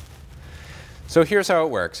 So here's how it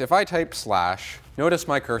works. If I type slash, notice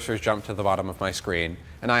my cursor's jumped to the bottom of my screen,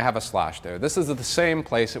 and I have a slash there. This is the same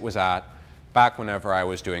place it was at back whenever I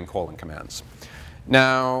was doing colon commands.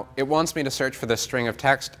 Now, it wants me to search for this string of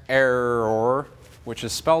text, error, which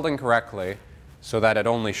is spelled incorrectly, so that it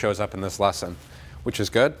only shows up in this lesson, which is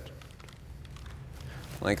good,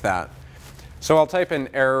 like that. So I'll type in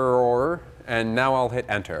error, and now I'll hit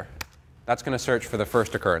enter. That's going to search for the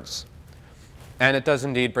first occurrence. And it does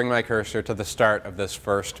indeed bring my cursor to the start of this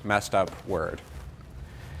first messed up word.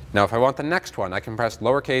 Now, if I want the next one, I can press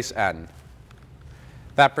lowercase n.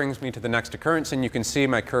 That brings me to the next occurrence, and you can see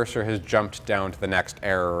my cursor has jumped down to the next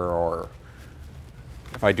error.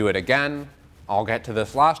 If I do it again, I'll get to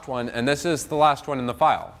this last one, and this is the last one in the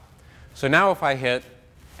file. So now if I hit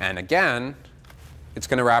n again, it's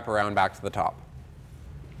going to wrap around back to the top.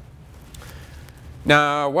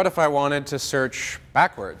 Now, what if I wanted to search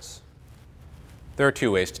backwards? There are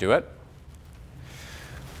two ways to do it.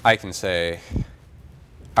 I can say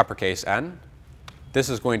uppercase N. This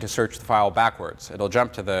is going to search the file backwards. It'll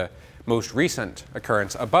jump to the most recent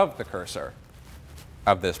occurrence above the cursor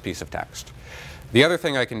of this piece of text. The other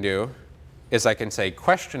thing I can do is I can say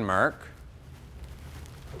question mark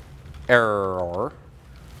error,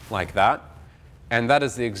 like that. And that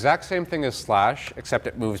is the exact same thing as slash, except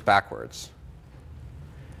it moves backwards.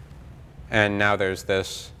 And now there's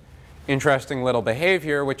this interesting little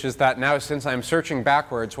behavior, which is that now since I'm searching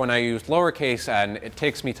backwards, when I use lowercase n, it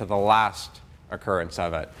takes me to the last occurrence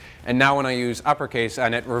of it. And now when I use uppercase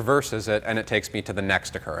n, it reverses it, and it takes me to the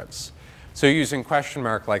next occurrence. So using question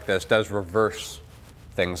mark like this does reverse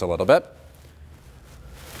things a little bit.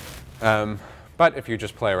 But if you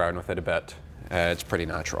just play around with it a bit, it's pretty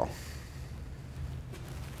natural.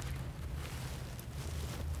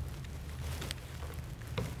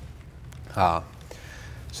 So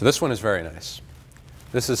this one is very nice.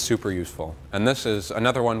 This is super useful. And this is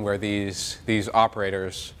another one where these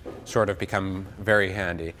operators sort of become very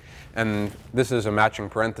handy. And this is a matching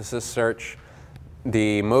parenthesis search.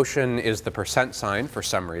 The motion is the percent sign for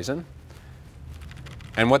some reason.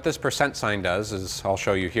 And what this percent sign does is, I'll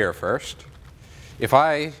show you here first. If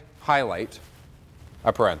I highlight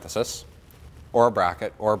a parenthesis, or a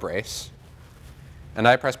bracket, or a brace, and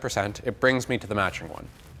I press percent, it brings me to the matching one.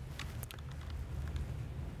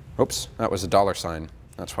 Oops, that was a dollar sign.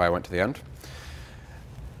 That's why I went to the end.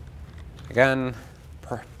 Again,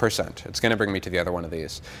 percent. It's going to bring me to the other one of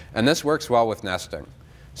these. And this works well with nesting.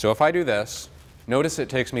 So if I do this, notice it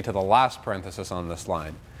takes me to the last parenthesis on this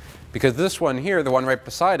line. Because this one here, the one right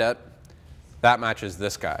beside it, that matches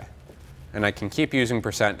this guy. And I can keep using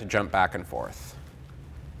percent to jump back and forth.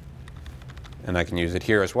 And I can use it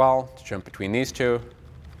here as well to jump between these two,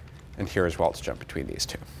 and here as well to jump between these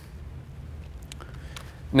two.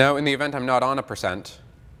 Now, in the event I'm not on a percent,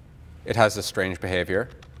 it has this strange behavior.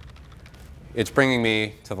 It's bringing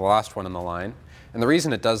me to the last one in the line. And the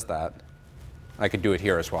reason it does that, I could do it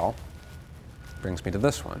here as well. It brings me to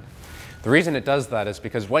this one. The reason it does that is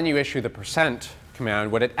because when you issue the percent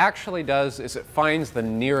command, what it actually does is it finds the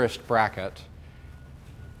nearest bracket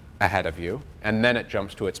ahead of you, and then it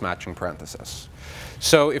jumps to its matching parenthesis.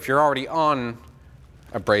 So if you're already on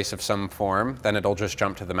a brace of some form, then it'll just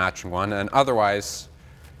jump to the matching one, and otherwise,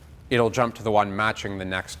 it'll jump to the one matching the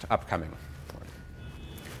next upcoming one.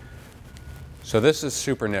 So this is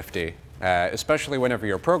super nifty, especially whenever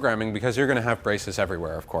you're programming, because you're going to have braces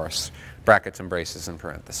everywhere, of course, brackets and braces and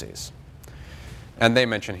parentheses. And they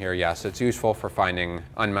mention here, yes, it's useful for finding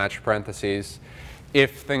unmatched parentheses.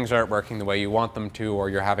 If things aren't working the way you want them to, or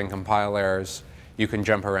you're having compile errors, you can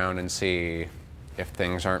jump around and see if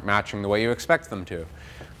things aren't matching the way you expect them to.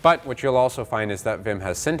 But what you'll also find is that Vim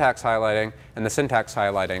has syntax highlighting, and the syntax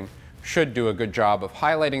highlighting should do a good job of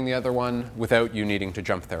highlighting the other one without you needing to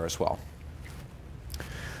jump there as well.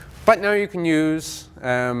 But now you can use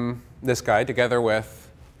this guy together with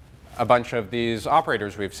a bunch of these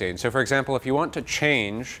operators we've seen. So for example, if you want to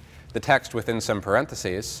change the text within some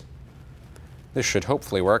parentheses, this should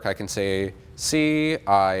hopefully work. I can say C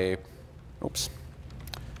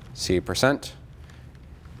percent.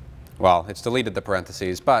 Well, it's deleted the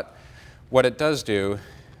parentheses, but what it does do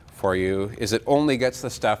for you is it only gets the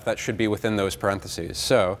stuff that should be within those parentheses.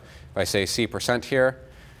 So if I say C percent here,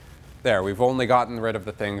 there, we've only gotten rid of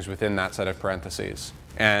the things within that set of parentheses.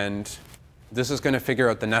 And this is going to figure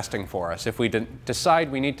out the nesting for us. If we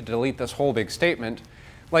decide we need to delete this whole big statement,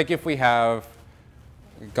 like if we have,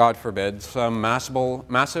 God forbid, some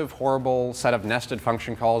massive, horrible set of nested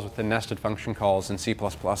function calls within nested function calls in C++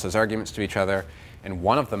 as arguments to each other, and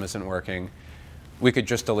one of them isn't working, we could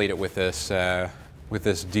just delete it with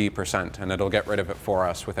this D percent, and it'll get rid of it for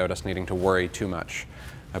us without us needing to worry too much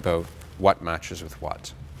about what matches with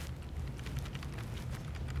what.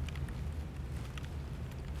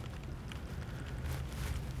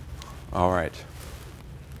 All right.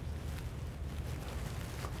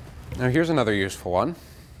 Now here's another useful one.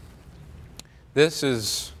 This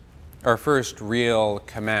is our first real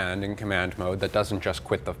command in command mode that doesn't just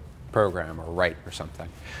quit the program or write or something.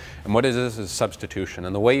 And what it is substitution.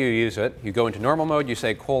 And the way you use it, you go into normal mode, you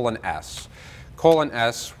say :S.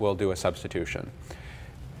 :S will do a substitution.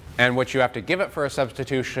 And what you have to give it for a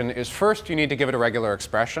substitution is first you need to give it a regular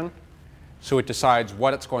expression, so it decides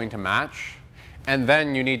what it's going to match. And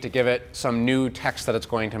then you need to give it some new text that it's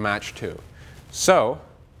going to match to. So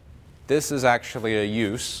this is actually a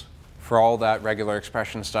use for all that regular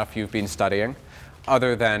expression stuff you've been studying,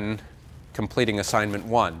 other than completing assignment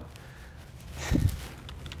 1.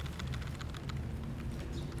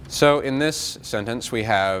 So in this sentence, we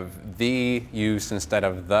have the used instead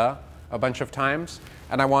of the a bunch of times.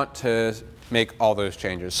 And I want to make all those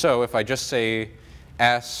changes. So if I just say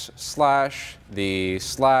s/the/the,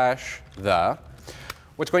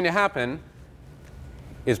 what's going to happen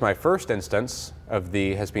is my first instance of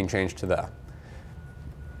the has been changed to the.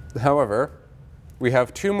 However, we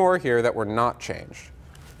have 2 more here that were not changed.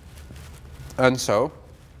 And so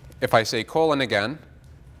if I say : again,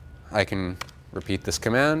 I can repeat this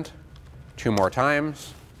command 2 more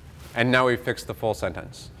times, and now we've fixed the full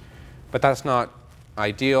sentence. But that's not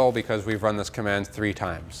ideal because we've run this command 3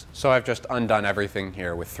 times. So I've just undone everything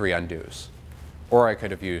here with 3 undos. Or I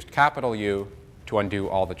could have used capital U to undo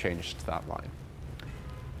all the changes to that line.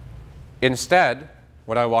 Instead,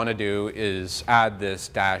 what I want to do is add this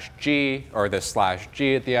 -g, or this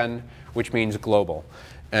 /g at the end, which means global.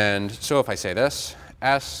 And so if I say this,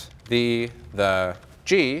 S, the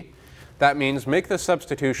G, that means make the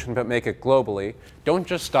substitution but make it globally. Don't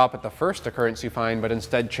just stop at the first occurrence you find, but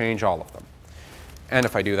instead change all of them. And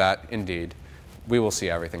if I do that, indeed, we will see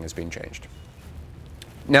everything is being changed.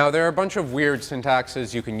 Now, there are a bunch of weird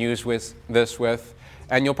syntaxes you can use this with,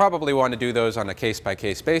 and you'll probably want to do those on a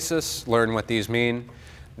case-by-case basis, learn what these mean.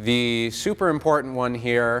 The super important one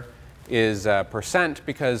here is %,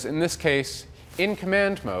 because in this case, in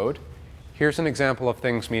command mode, here's an example of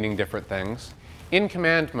things meaning different things. In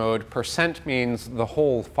command mode, % means the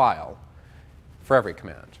whole file for every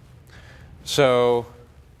command. So,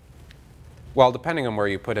 well, depending on where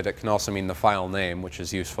you put it, it can also mean the file name, which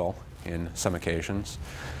is useful in some occasions.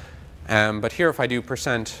 But here, if I do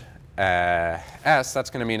 %s, that's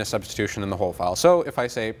going to mean a substitution in the whole file. So if I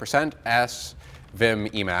say %s vim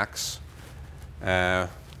emacs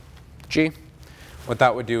g, what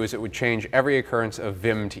that would do is it would change every occurrence of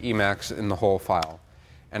vim to emacs in the whole file.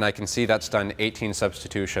 And I can see that's done 18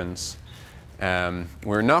 substitutions.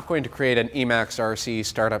 We're not going to create an Emacs RC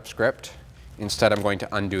startup script. Instead, I'm going to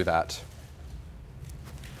undo that.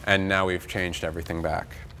 And now we've changed everything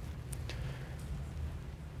back.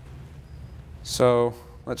 So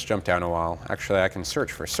let's jump down a while. Actually, I can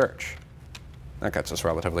search for search. That gets us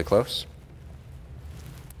relatively close.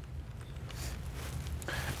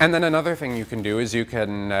 And then another thing you can do is you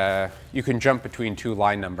can jump between 2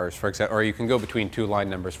 line numbers, for example, or you can go between 2 line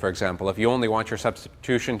numbers, for example, if you only want your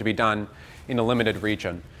substitution to be done in a limited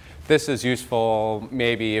region. This is useful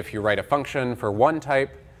maybe if you write a function for one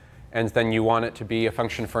type, and then you want it to be a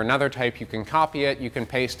function for another type. You can copy it, you can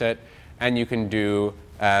paste it, and you can do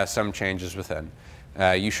some changes within.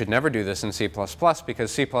 You should never do this in C++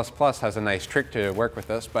 because C++ has a nice trick to work with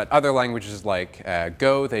this, but other languages like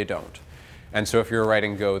Go, they don't. And so if you're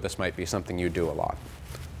writing Go, this might be something you do a lot.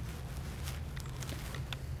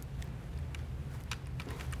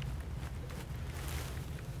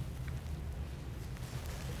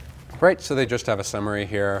 Right, so they just have a summary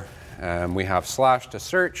here. We have / to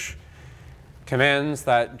search, commands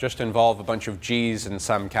that just involve a bunch of G's in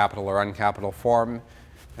some capital or uncapital form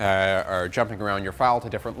are jumping around your file to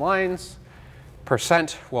different lines.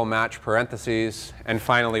 % will match parentheses. And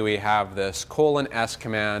finally, we have this :s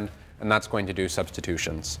command, and that's going to do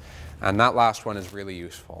substitutions. And that last one is really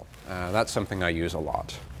useful. That's something I use a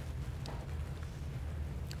lot.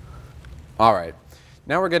 All right,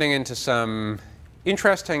 now we're getting into some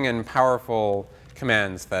interesting and powerful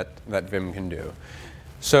commands that Vim can do.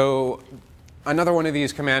 So another one of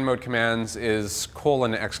these command mode commands is :!!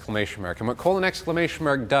 And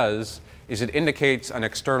what :! does is it indicates an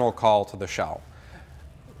external call to the shell.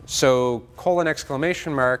 So :!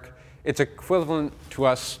 It's equivalent to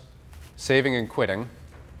us saving and quitting,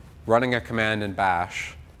 running a command in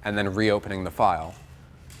bash, and then reopening the file.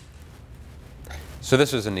 So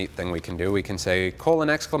this is a neat thing we can do. We can say :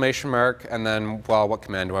 and then, well, what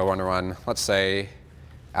command do I want to run? Let's say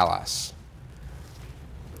ls.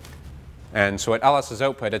 And so at ls's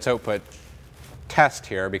output, it's output test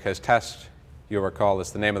here, because test, you'll recall,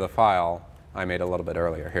 is the name of the file I made a little bit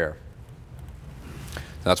earlier here. So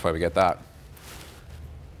that's why we get that.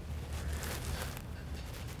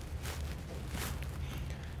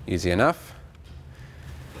 Easy enough.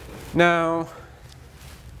 Now,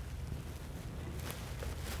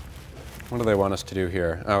 what do they want us to do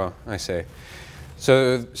here? Oh, I see.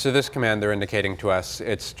 So this command they're indicating to us,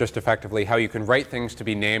 it's just effectively how you can write things to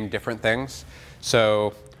be named different things.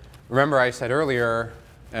 So remember I said earlier,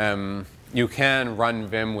 you can run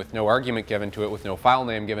Vim with no argument given to it, with no file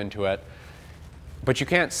name given to it. But you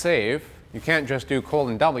can't save. You can't just do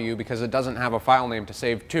 :w because it doesn't have a file name to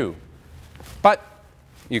save to. But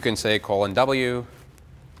you can say :w,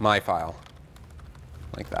 my file,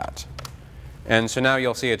 like that. And so now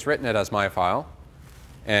you'll see it's written it as my file.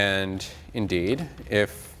 And indeed,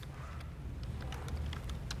 if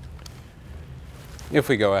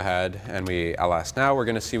we go ahead and we ls now, we're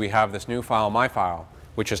going to see we have this new file, my file,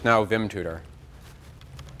 which is now vimtutor.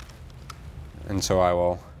 And so I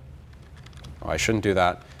will, oh, I shouldn't do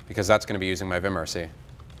that, because that's going to be using my vimrc.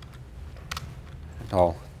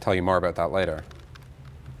 I'll tell you more about that later.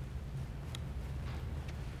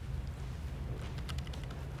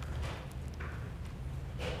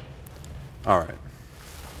 All right.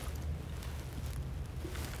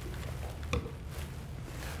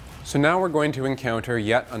 So now we're going to encounter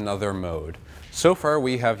yet another mode. So far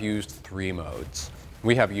we have used 3 modes.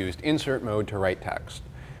 We have used insert mode to write text.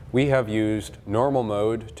 We have used normal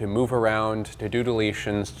mode to move around, to do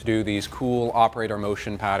deletions, to do these cool operator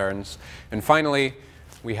motion patterns. And finally,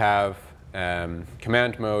 we have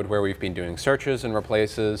command mode where we've been doing searches and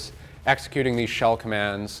replaces, executing these shell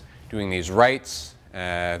commands, doing these writes,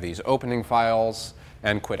 these opening files,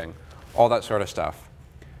 and quitting. All that sort of stuff.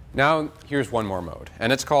 Now, here's one more mode,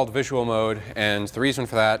 and it's called visual mode, and the reason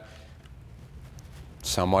for that,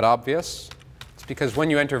 somewhat obvious. It's because when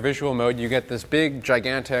you enter visual mode, you get this big,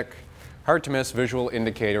 gigantic, hard-to-miss visual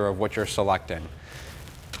indicator of what you're selecting.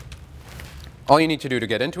 All you need to do to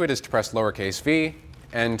get into it is to press lowercase v,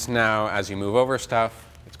 and now, as you move over stuff,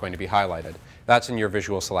 it's going to be highlighted. That's in your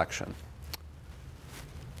visual selection.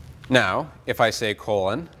 Now, if I say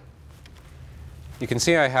colon, you can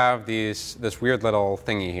see I have this weird little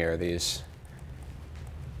thingy here, these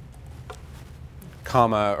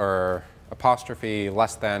comma or apostrophe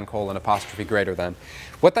less than, colon, apostrophe greater than.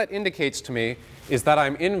 What that indicates to me is that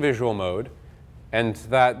I'm in visual mode and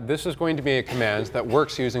that this is going to be a command that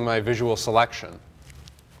works using my visual selection.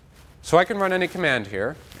 So I can run any command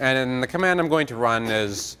here, and the command I'm going to run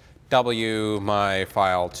is w my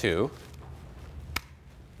file2,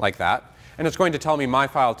 like that. And it's going to tell me my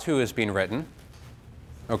file2 has been written.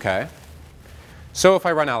 OK. So if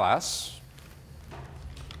I run ls,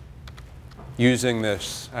 using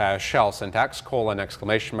this shell syntax, colon,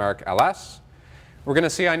 exclamation mark, ls, we're going to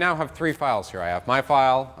see I now have 3 files here. I have my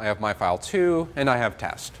file, I have my file2, and I have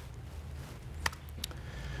test.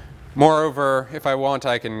 Moreover, if I want,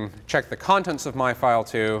 I can check the contents of my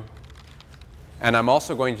file2. And I'm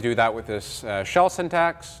also going to do that with this shell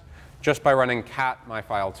syntax just by running cat my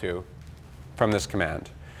file2 from this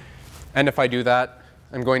command. And if I do that,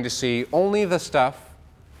 I'm going to see only the stuff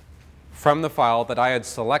from the file that I had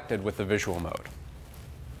selected with the visual mode.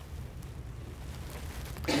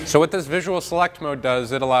 So what this visual select mode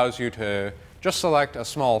does, it allows you to just select a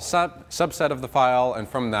small subset of the file, and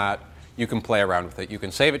from that, you can play around with it. You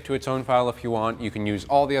can save it to its own file if you want. You can use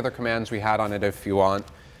all the other commands we had on it if you want.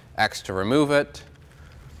 X to remove it,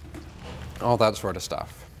 all that sort of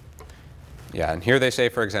stuff. Yeah, and here they say,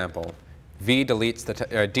 for example, D deletes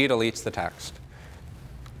the text.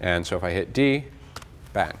 And so if I hit D,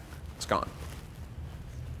 bang, it's gone.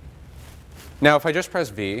 Now if I just press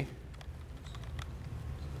V,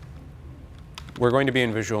 we're going to be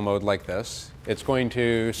in visual mode like this. It's going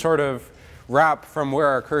to sort of wrap from where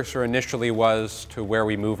our cursor initially was to where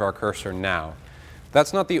we move our cursor now.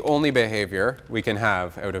 That's not the only behavior we can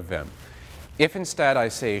have out of Vim. If instead I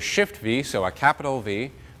say Shift V, so a capital V,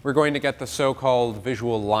 we're going to get the so-called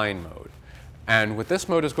visual line mode. And what this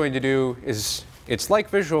mode is going to do is, it's like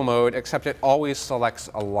visual mode, except it always selects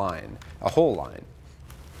a line, a whole line.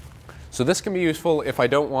 So this can be useful if I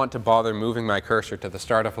don't want to bother moving my cursor to the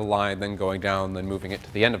start of a line, then going down, then moving it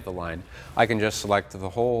to the end of the line. I can just select the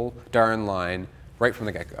whole darn line right from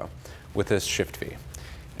the get-go with this Shift V.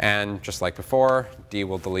 And just like before, D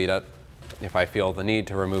will delete it if I feel the need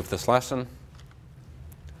to remove this lesson.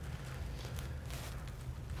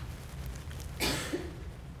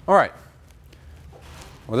 All right.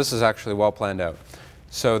 Well, this is actually well planned out.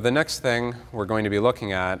 So the next thing we're going to be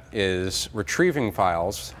looking at is retrieving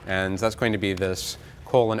files, and that's going to be this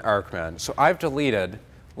 :r command. So I've deleted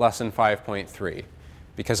lesson 5.3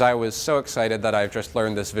 because I was so excited that I've just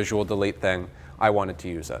learned this visual delete thing, I wanted to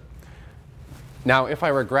use it. Now, if I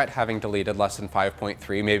regret having deleted lesson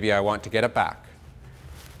 5.3, maybe I want to get it back.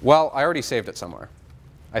 Well, I already saved it somewhere.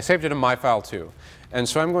 I saved it in my file2. And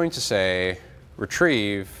so I'm going to say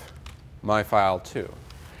retrieve my file2.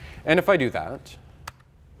 And if I do that,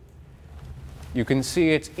 you can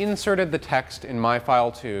see it's inserted the text in my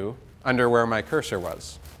file2 under where my cursor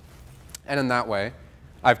was. And in that way,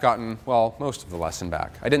 I've gotten, well, most of the lesson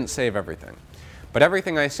back. I didn't save everything. But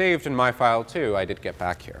everything I saved in my file2, I did get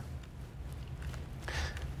back here.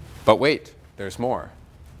 But wait, there's more.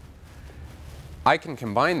 I can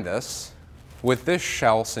combine this with this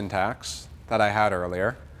shell syntax that I had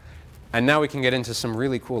earlier, and now we can get into some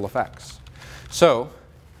really cool effects. So,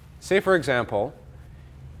 say for example,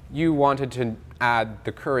 you wanted to add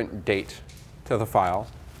the current date to the file.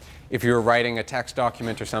 If you were writing a text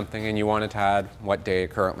document or something and you wanted to add what day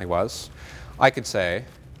it currently was, I could say,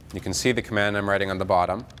 you can see the command I'm writing on the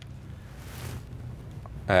bottom,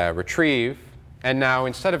 retrieve, and now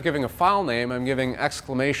instead of giving a file name, I'm giving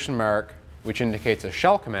exclamation mark, which indicates a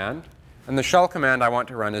shell command, and the shell command I want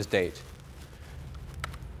to run is date.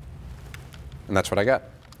 And that's what I get.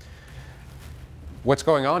 What's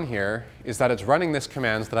going on here is that it's running this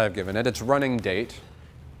command that I've given it. It's running date.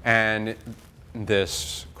 And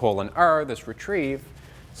this :r, this retrieve,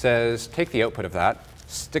 says take the output of that,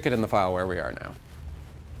 stick it in the file where we are now.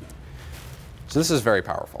 So this is very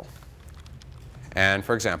powerful. And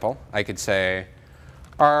for example, I could say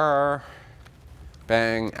r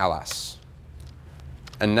bang ls.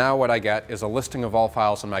 And now what I get is a listing of all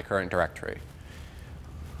files in my current directory.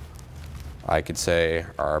 I could say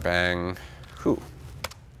r bang who.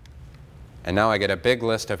 And now I get a big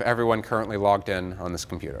list of everyone currently logged in on this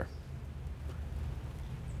computer,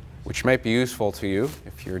 which might be useful to you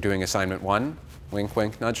if you're doing assignment 1. Wink,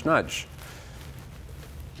 wink, nudge, nudge.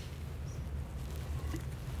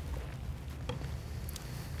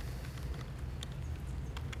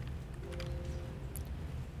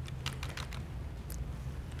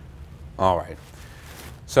 All right.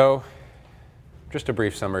 So just a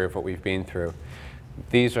brief summary of what we've been through.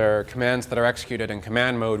 These are commands that are executed in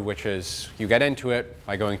command mode, which is you get into it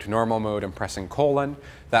by going to normal mode and pressing :.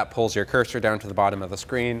 That pulls your cursor down to the bottom of the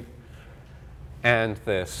screen. And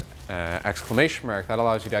this exclamation mark, that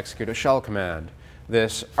allows you to execute a shell command.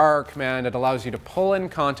 This R command, it allows you to pull in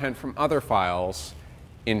content from other files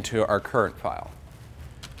into our current file,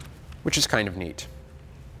 which is kind of neat.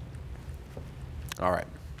 All right.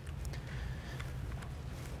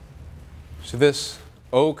 So this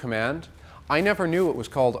O command, I never knew it was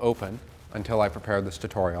called open until I prepared this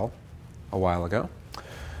tutorial a while ago.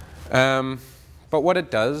 But what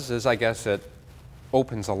it does is, I guess, it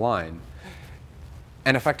opens a line.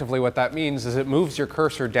 And effectively what that means is it moves your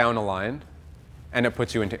cursor down a line, and it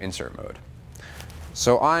puts you into insert mode.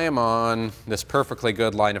 So I am on this perfectly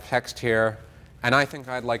good line of text here, and I think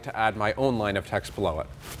I'd like to add my own line of text below it.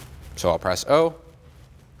 So I'll press O.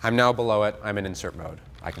 I'm now below it. I'm in insert mode.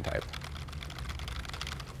 I can type.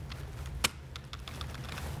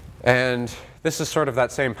 And this is sort of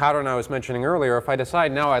that same pattern I was mentioning earlier. If I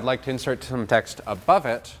decide now I'd like to insert some text above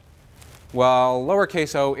it, well,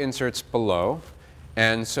 lowercase o inserts below,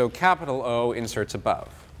 and so capital O inserts above.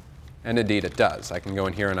 And indeed it does. I can go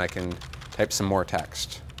in here and I can type some more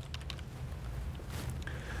text.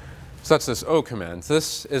 So that's this O command.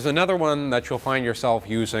 This is another one that you'll find yourself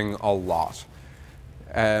using a lot.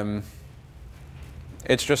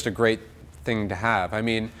 It's just a great thing to have. I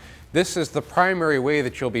mean, this is the primary way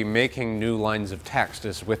that you'll be making new lines of text,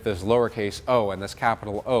 is with this lowercase o and this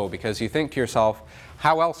capital O, because you think to yourself,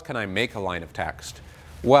 how else can I make a line of text?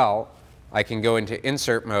 Well, I can go into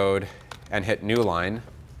insert mode and hit new line.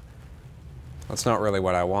 That's not really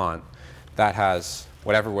what I want. That has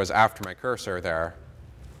whatever was after my cursor there.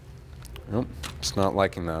 Nope, it's not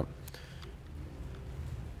liking that.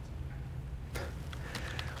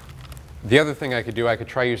 The other thing I could do, I could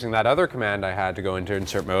try using that other command I had to go into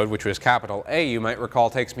insert mode, which was capital A. You might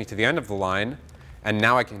recall takes me to the end of the line, and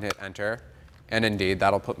now I can hit enter, and indeed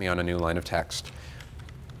that'll put me on a new line of text.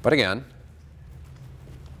 But again,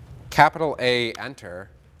 capital A,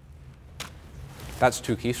 enter, that's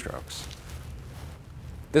 2 keystrokes.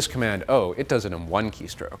 This command O, it does it in 1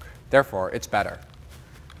 keystroke. Therefore, it's better.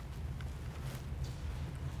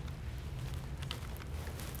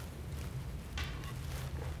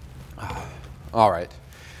 All right.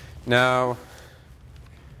 Now,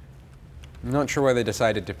 I'm not sure why they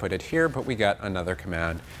decided to put it here, but we got another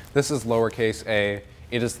command. This is lowercase a.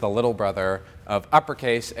 It is the little brother of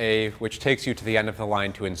uppercase A, which takes you to the end of the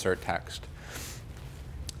line to insert text.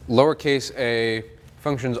 Lowercase a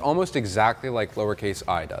functions almost exactly like lowercase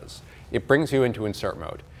I does. It brings you into insert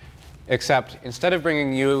mode. Except instead of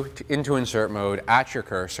bringing you into insert mode at your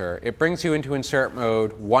cursor, it brings you into insert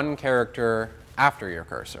mode 1 character after your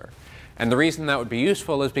cursor. And the reason that would be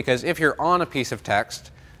useful is because if you're on a piece of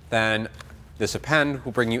text, then this append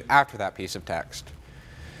will bring you after that piece of text.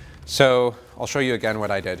 So I'll show you again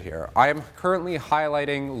what I did here. I am currently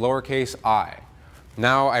highlighting lowercase I.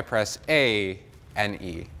 Now I press A,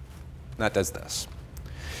 N-E. That does this.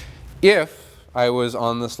 If I was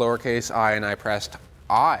on this lowercase I and I pressed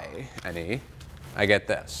I, N-E, I get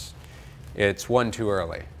this. It's 1 too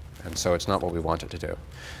early, and so it's not what we want it to do.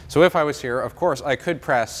 So if I was here, of course, I could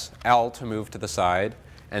press L to move to the side,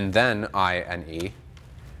 and then I, N-E.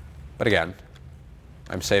 But again,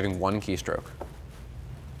 I'm saving 1 keystroke.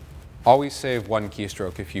 Always save 1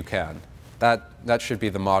 keystroke if you can. That should be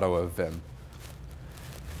the motto of Vim.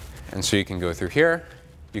 And so you can go through here.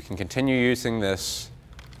 You can continue using this.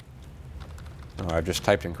 Oh, I've just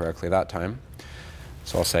typed incorrectly that time.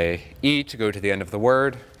 So I'll say E to go to the end of the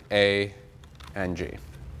word, A, and G.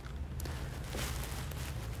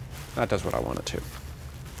 That does what I want it to.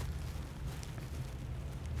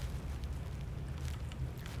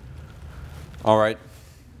 All right.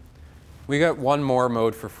 We got one more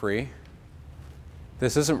mode for free.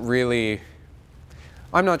 This isn't really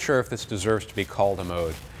I'm not sure if this deserves to be called a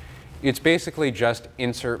mode. It's basically just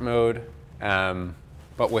insert mode,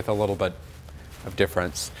 but with a little bit of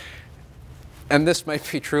difference. And this might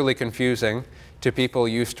be truly confusing to people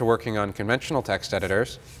used to working on conventional text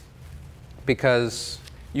editors, because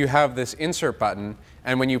you have this insert button,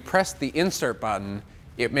 and when you press the insert button,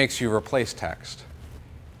 it makes you replace text.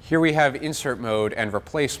 Here we have insert mode and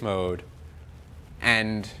replace mode,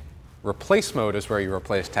 and replace mode is where you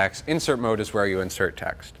replace text. Insert mode is where you insert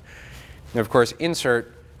text. And of course,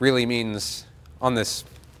 insert really means, on this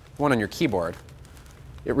one on your keyboard,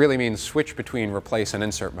 it really means switch between replace and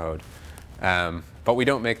insert mode. But we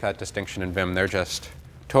don't make that distinction in Vim. They're just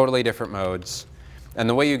totally different modes. And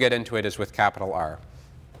the way you get into it is with capital R.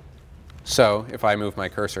 So if I move my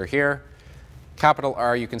cursor here, capital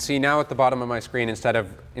R, you can see now at the bottom of my screen, instead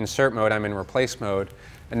of insert mode, I'm in replace mode.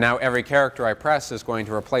 And now every character I press is going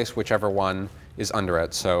to replace whichever one is under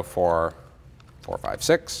it. So for 4, 5,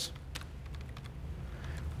 6,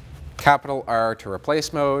 capital R to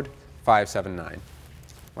replace mode, 5, 7, 9,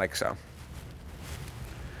 like so.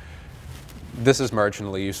 This is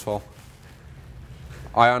marginally useful.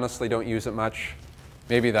 I honestly don't use it much.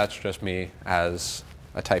 Maybe that's just me as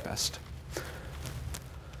a typist.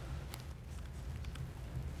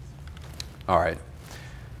 All right.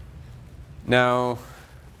 Now,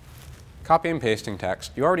 copy and pasting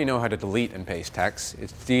text. You already know how to delete and paste text.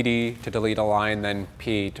 It's DD to delete a line, then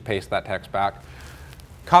P to paste that text back.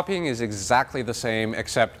 Copying is exactly the same,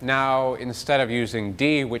 except now instead of using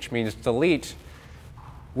D, which means delete,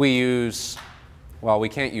 we use, well, we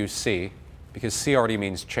can't use C, because C already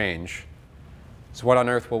means change. So what on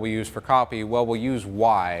earth will we use for copy? Well, we'll use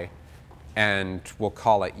Y, and we'll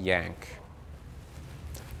call it yank.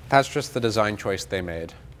 That's just the design choice they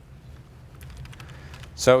made.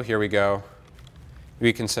 So here we go.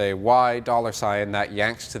 We can say Y $, that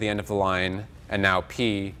yanks to the end of the line, and now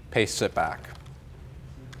P pastes it back.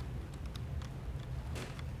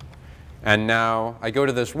 And now I go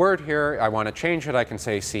to this word here. I want to change it. I can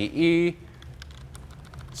say CE,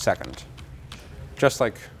 second, just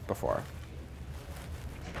like before.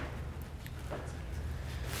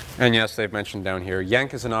 And yes, they've mentioned down here,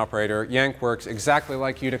 yank is an operator. Yank works exactly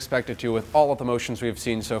like you'd expect it to with all of the motions we've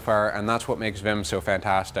seen so far, and that's what makes Vim so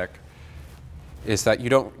fantastic, is that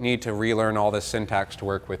you don't need to relearn all this syntax to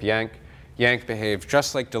work with yank. Yank behaves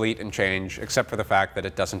just like delete and change, except for the fact that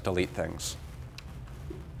it doesn't delete things.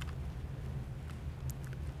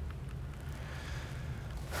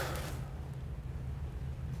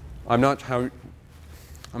 I'm not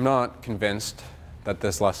convinced that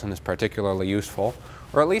this lesson is particularly useful,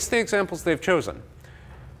 or at least the examples they've chosen.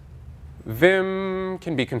 Vim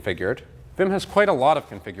can be configured. Vim has quite a lot of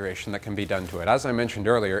configuration that can be done to it. As I mentioned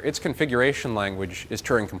earlier, its configuration language is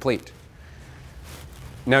Turing complete.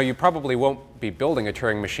 Now, you probably won't be building a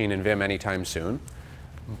Turing machine in Vim anytime soon,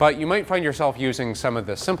 but you might find yourself using some of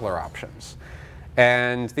the simpler options.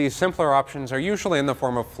 And these simpler options are usually in the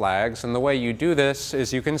form of flags, and the way you do this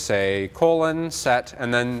is you can say : set,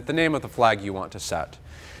 and then the name of the flag you want to set.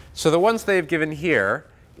 So the ones they've given here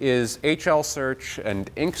is HL search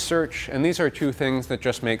and ink search, and these are two things that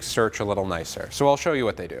just make search a little nicer. So I'll show you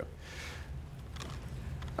what they do.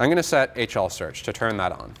 I'm going to set HL search to turn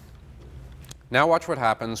that on. Now watch what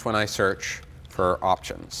happens when I search for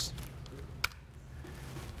options.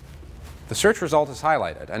 The search result is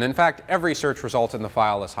highlighted, and in fact, every search result in the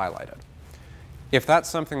file is highlighted. If that's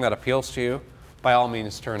something that appeals to you, by all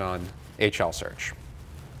means turn on HL search.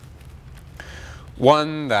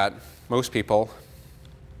 One that most people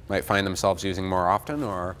might find themselves using more often,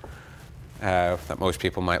 or that most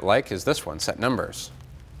people might like, is this one, set numbers.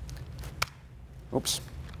 Oops,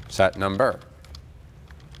 set number.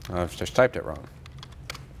 I've just typed it wrong.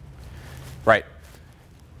 Right.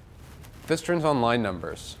 This turns on line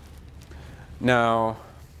numbers. Now,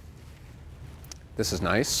 this is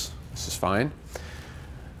nice. This is fine.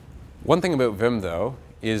 One thing about Vim, though,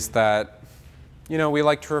 is that we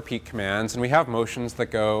like to repeat commands, and we have motions that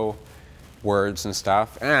go words and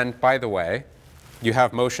stuff. And by the way, you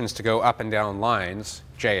have motions to go up and down lines,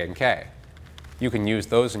 J and K. You can use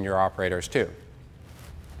those in your operators too.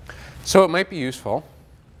 So it might be useful.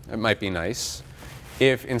 It might be nice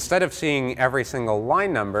if instead of seeing every single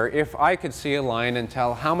line number, if I could see a line and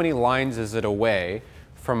tell how many lines is it away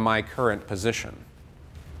from my current position.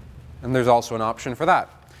 And there's also an option for that.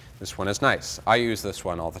 This one is nice. I use this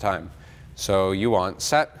one all the time. So you want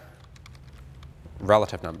set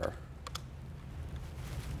relative number.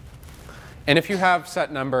 And if you have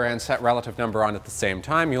set number and set relative number on at the same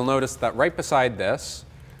time, you'll notice that right beside this,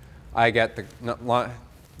 I get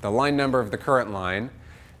the line number of the current line,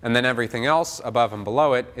 And then everything else above and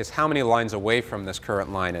below it is how many lines away from this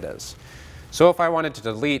current line it is. So if I wanted to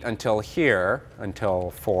delete until here,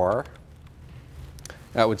 until 4,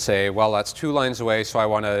 that would say, well, that's 2 lines away, so I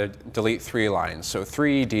want to delete 3 lines. So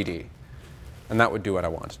 3 dd. And that would do what I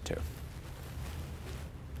wanted to.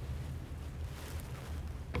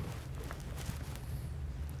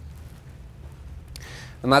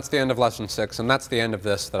 And that's the end of lesson 6, and that's the end of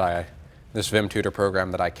this Vim tutor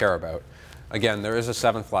program that I care about. Again, there is a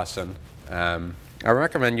 7th lesson. I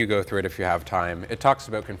recommend you go through it if you have time. It talks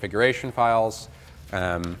about configuration files.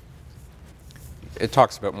 It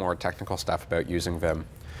talks about more technical stuff about using Vim.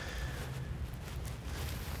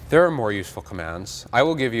 There are more useful commands. I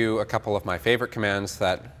will give you a couple of my favorite commands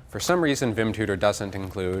that, for some reason, Vim tutor doesn't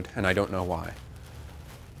include, and I don't know why.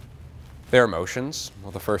 There are motions.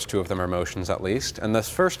 Well, the first 2 of them are motions at least. And this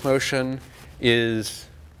first motion is,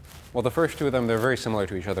 well, the first 2 of them, they're very similar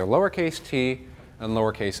to each other, lowercase t and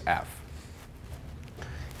lowercase f.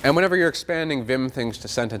 And whenever you're expanding Vim things to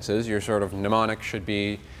sentences, your sort of mnemonic should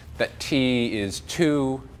be that t is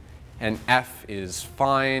to and f is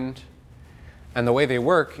find. And the way they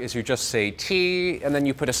work is you just say t, and then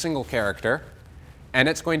you put a single character, and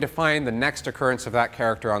it's going to find the next occurrence of that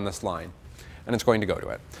character on this line, and it's going to go to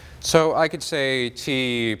it. So I could say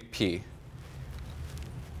tp.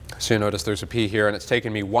 So you notice there's a p here, and it's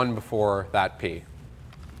taken me 1 before that p.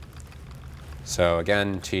 So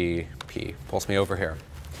again, tp pulls me over here.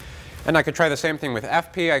 And I could try the same thing with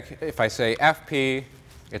fp. If I say fp,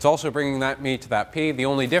 it's also bringing me to that p. The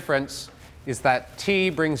only difference is that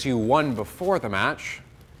t brings you 1 before the match,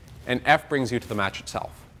 and f brings you to the match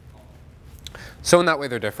itself. So in that way,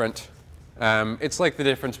 they're different. It's like the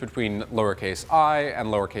difference between lowercase I and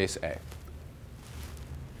lowercase a.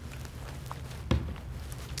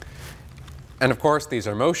 And of course, these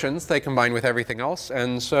are motions. They combine with everything else.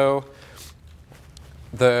 And so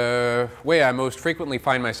the way I most frequently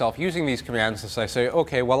find myself using these commands is I say,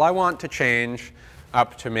 OK, well, I want to change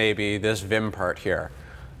up to maybe this Vim part here.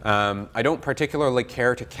 I don't particularly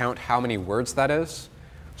care to count how many words that is.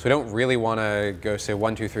 So I don't really want to go say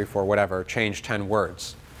 1, 2, 3, 4, whatever, change 10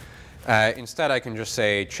 words. Instead, I can just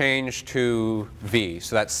say change to v.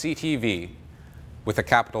 So that's CTV with a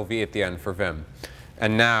capital V at the end for Vim.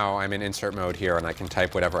 And now I'm in insert mode here, and I can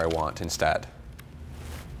type whatever I want instead.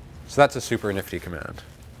 So that's a super nifty command.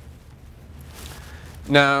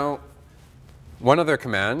 Now, one other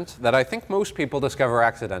command that I think most people discover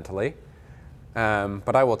accidentally,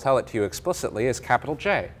 but I will tell it to you explicitly, is capital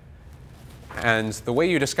J. And the way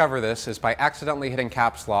you discover this is by accidentally hitting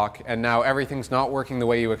caps lock, and now everything's not working the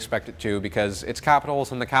way you expect it to because it's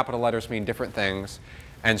capitals and the capital letters mean different things.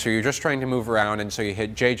 And so you're just trying to move around, and so you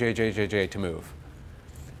hit J, J, J, J, J to move.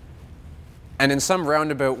 And in some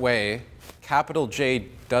roundabout way, capital J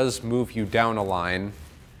does move you down a line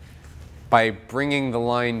by bringing the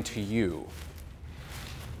line to you.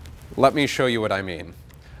 Let me show you what I mean.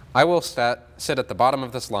 I will sit at the bottom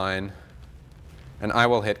of this line, and I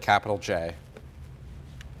will hit capital J.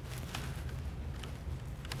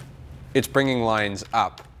 It's bringing lines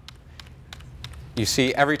up. You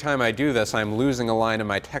see, every time I do this, I'm losing a line in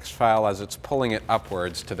my text file as it's pulling it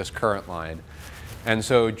upwards to this current line. And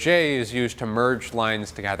so J is used to merge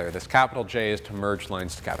lines together. This capital J is to merge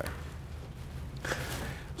lines together.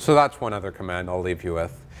 So that's one other command I'll leave you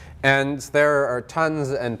with. And there are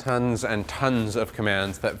tons and tons and tons of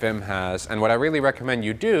commands that Vim has. And what I really recommend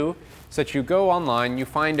you do is that you go online, you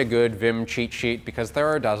find a good Vim cheat sheet, because there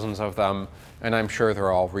are dozens of them, and I'm sure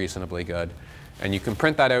they're all reasonably good. And you can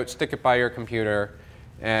print that out, stick it by your computer,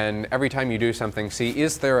 and every time you do something, see,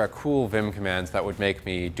 is there a cool Vim command that would make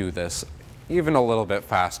me do this even a little bit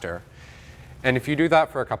faster? And if you do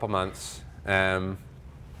that for a couple months,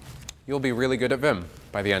 you'll be really good at Vim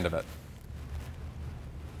by the end of it.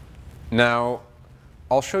 Now,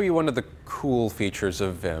 I'll show you one of the cool features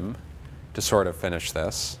of Vim to sort of finish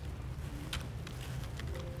this.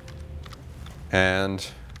 And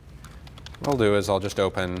what I'll do is I'll just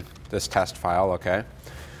open this test file, OK?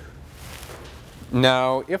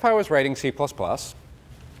 Now, if I was writing C++,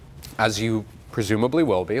 as you presumably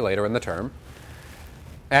will be later in the term,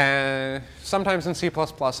 sometimes in C++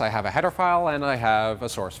 I have a header file and I have a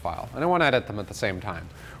source file. And I want to edit them at the same time.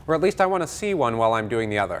 Or at least I want to see one while I'm doing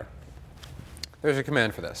the other. There's a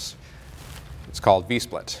command for this. It's called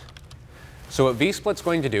vsplit. So what vsplit's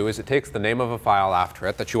going to do is it takes the name of a file after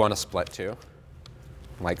it that you want to split to,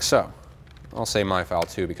 like so. I'll say my file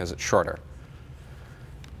too because it's shorter.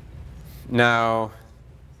 Now,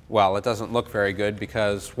 well, it doesn't look very good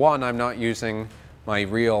because 1, I'm not using my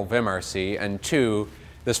real vimrc, and 2,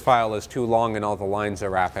 this file is too long and all the lines are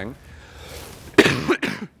wrapping.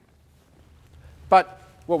 But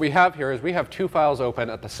what we have here is we have two files open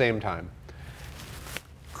at the same time.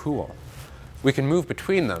 Cool. We can move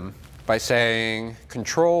between them by saying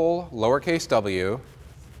Control lowercase w,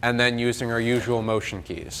 and then using our usual motion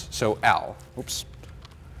keys, so L. Oops.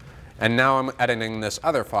 And now I'm editing this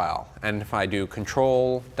other file. And if I do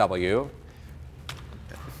Control W,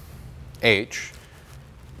 H,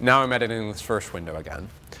 now I'm editing this first window again.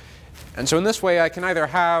 And so in this way, I can either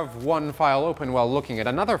have one file open while looking at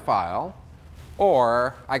another file,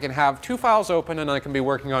 or I can have two files open and I can be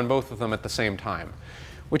working on both of them at the same time,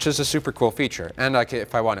 which is a super cool feature. And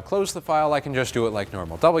if I want to close the file, I can just do it like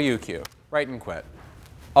normal. WQ, write and quit.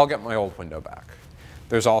 I'll get my old window back.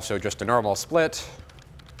 There's also just a normal split,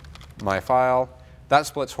 my file. That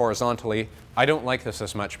splits horizontally. I don't like this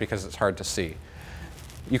as much because it's hard to see.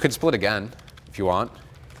 You could split again if you want.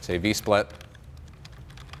 Say vsplit,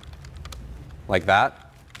 like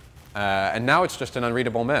that. And now it's just an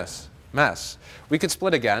unreadable mess. We could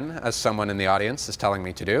split again, as someone in the audience is telling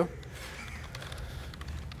me to do.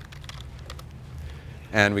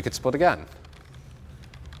 And we could split again.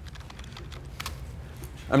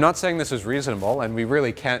 I'm not saying this is reasonable, and we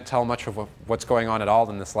really can't tell much of what's going on at all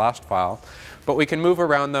in this last file. But we can move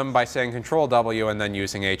around them by saying Control W and then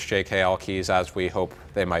using HJKL keys as we hope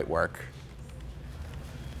they might work.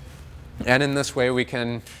 And in this way, we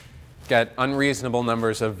can get unreasonable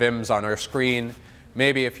numbers of VIMs on our screen.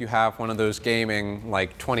 Maybe if you have one of those gaming,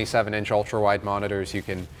 like 27-inch ultra-wide monitors, you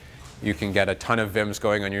can get a ton of VIMs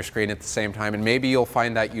going on your screen at the same time. And maybe you'll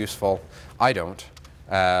find that useful. I don't.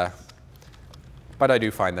 But I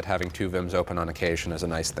do find that having two VIMs open on occasion is a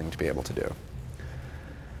nice thing to be able to do.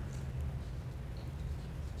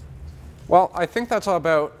 Well, I think that's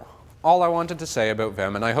about all I wanted to say about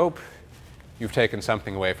Vim, and I hope you've taken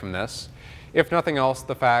something away from this. If nothing else,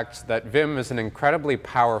 the fact that Vim is an incredibly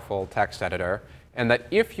powerful text editor, and that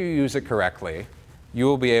if you use it correctly, you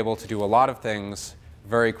will be able to do a lot of things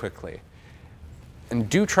very quickly. And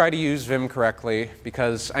do try to use Vim correctly,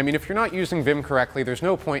 because, I mean, if you're not using Vim correctly, there's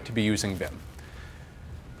no point to be using Vim.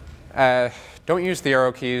 Don't use the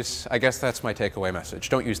arrow keys. I guess that's my takeaway message.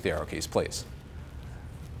 Don't use the arrow keys, please.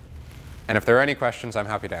 And if there are any questions, I'm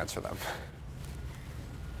happy to answer them.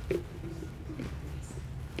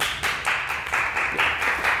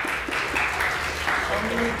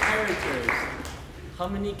 How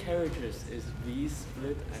many characters is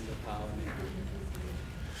vsplit and the file name?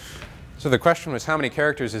 So the question was, how many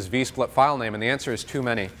characters is vsplit file name? And the answer is too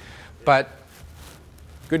many. But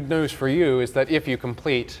good news for you is that if you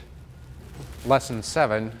complete Lesson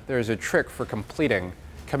 7, there's a trick for completing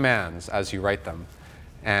commands as you write them.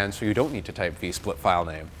 And so you don't need to type vsplit file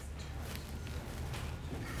name.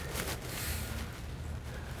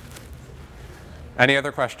 Any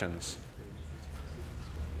other questions?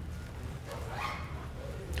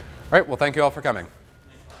 All right, well, thank you all for coming.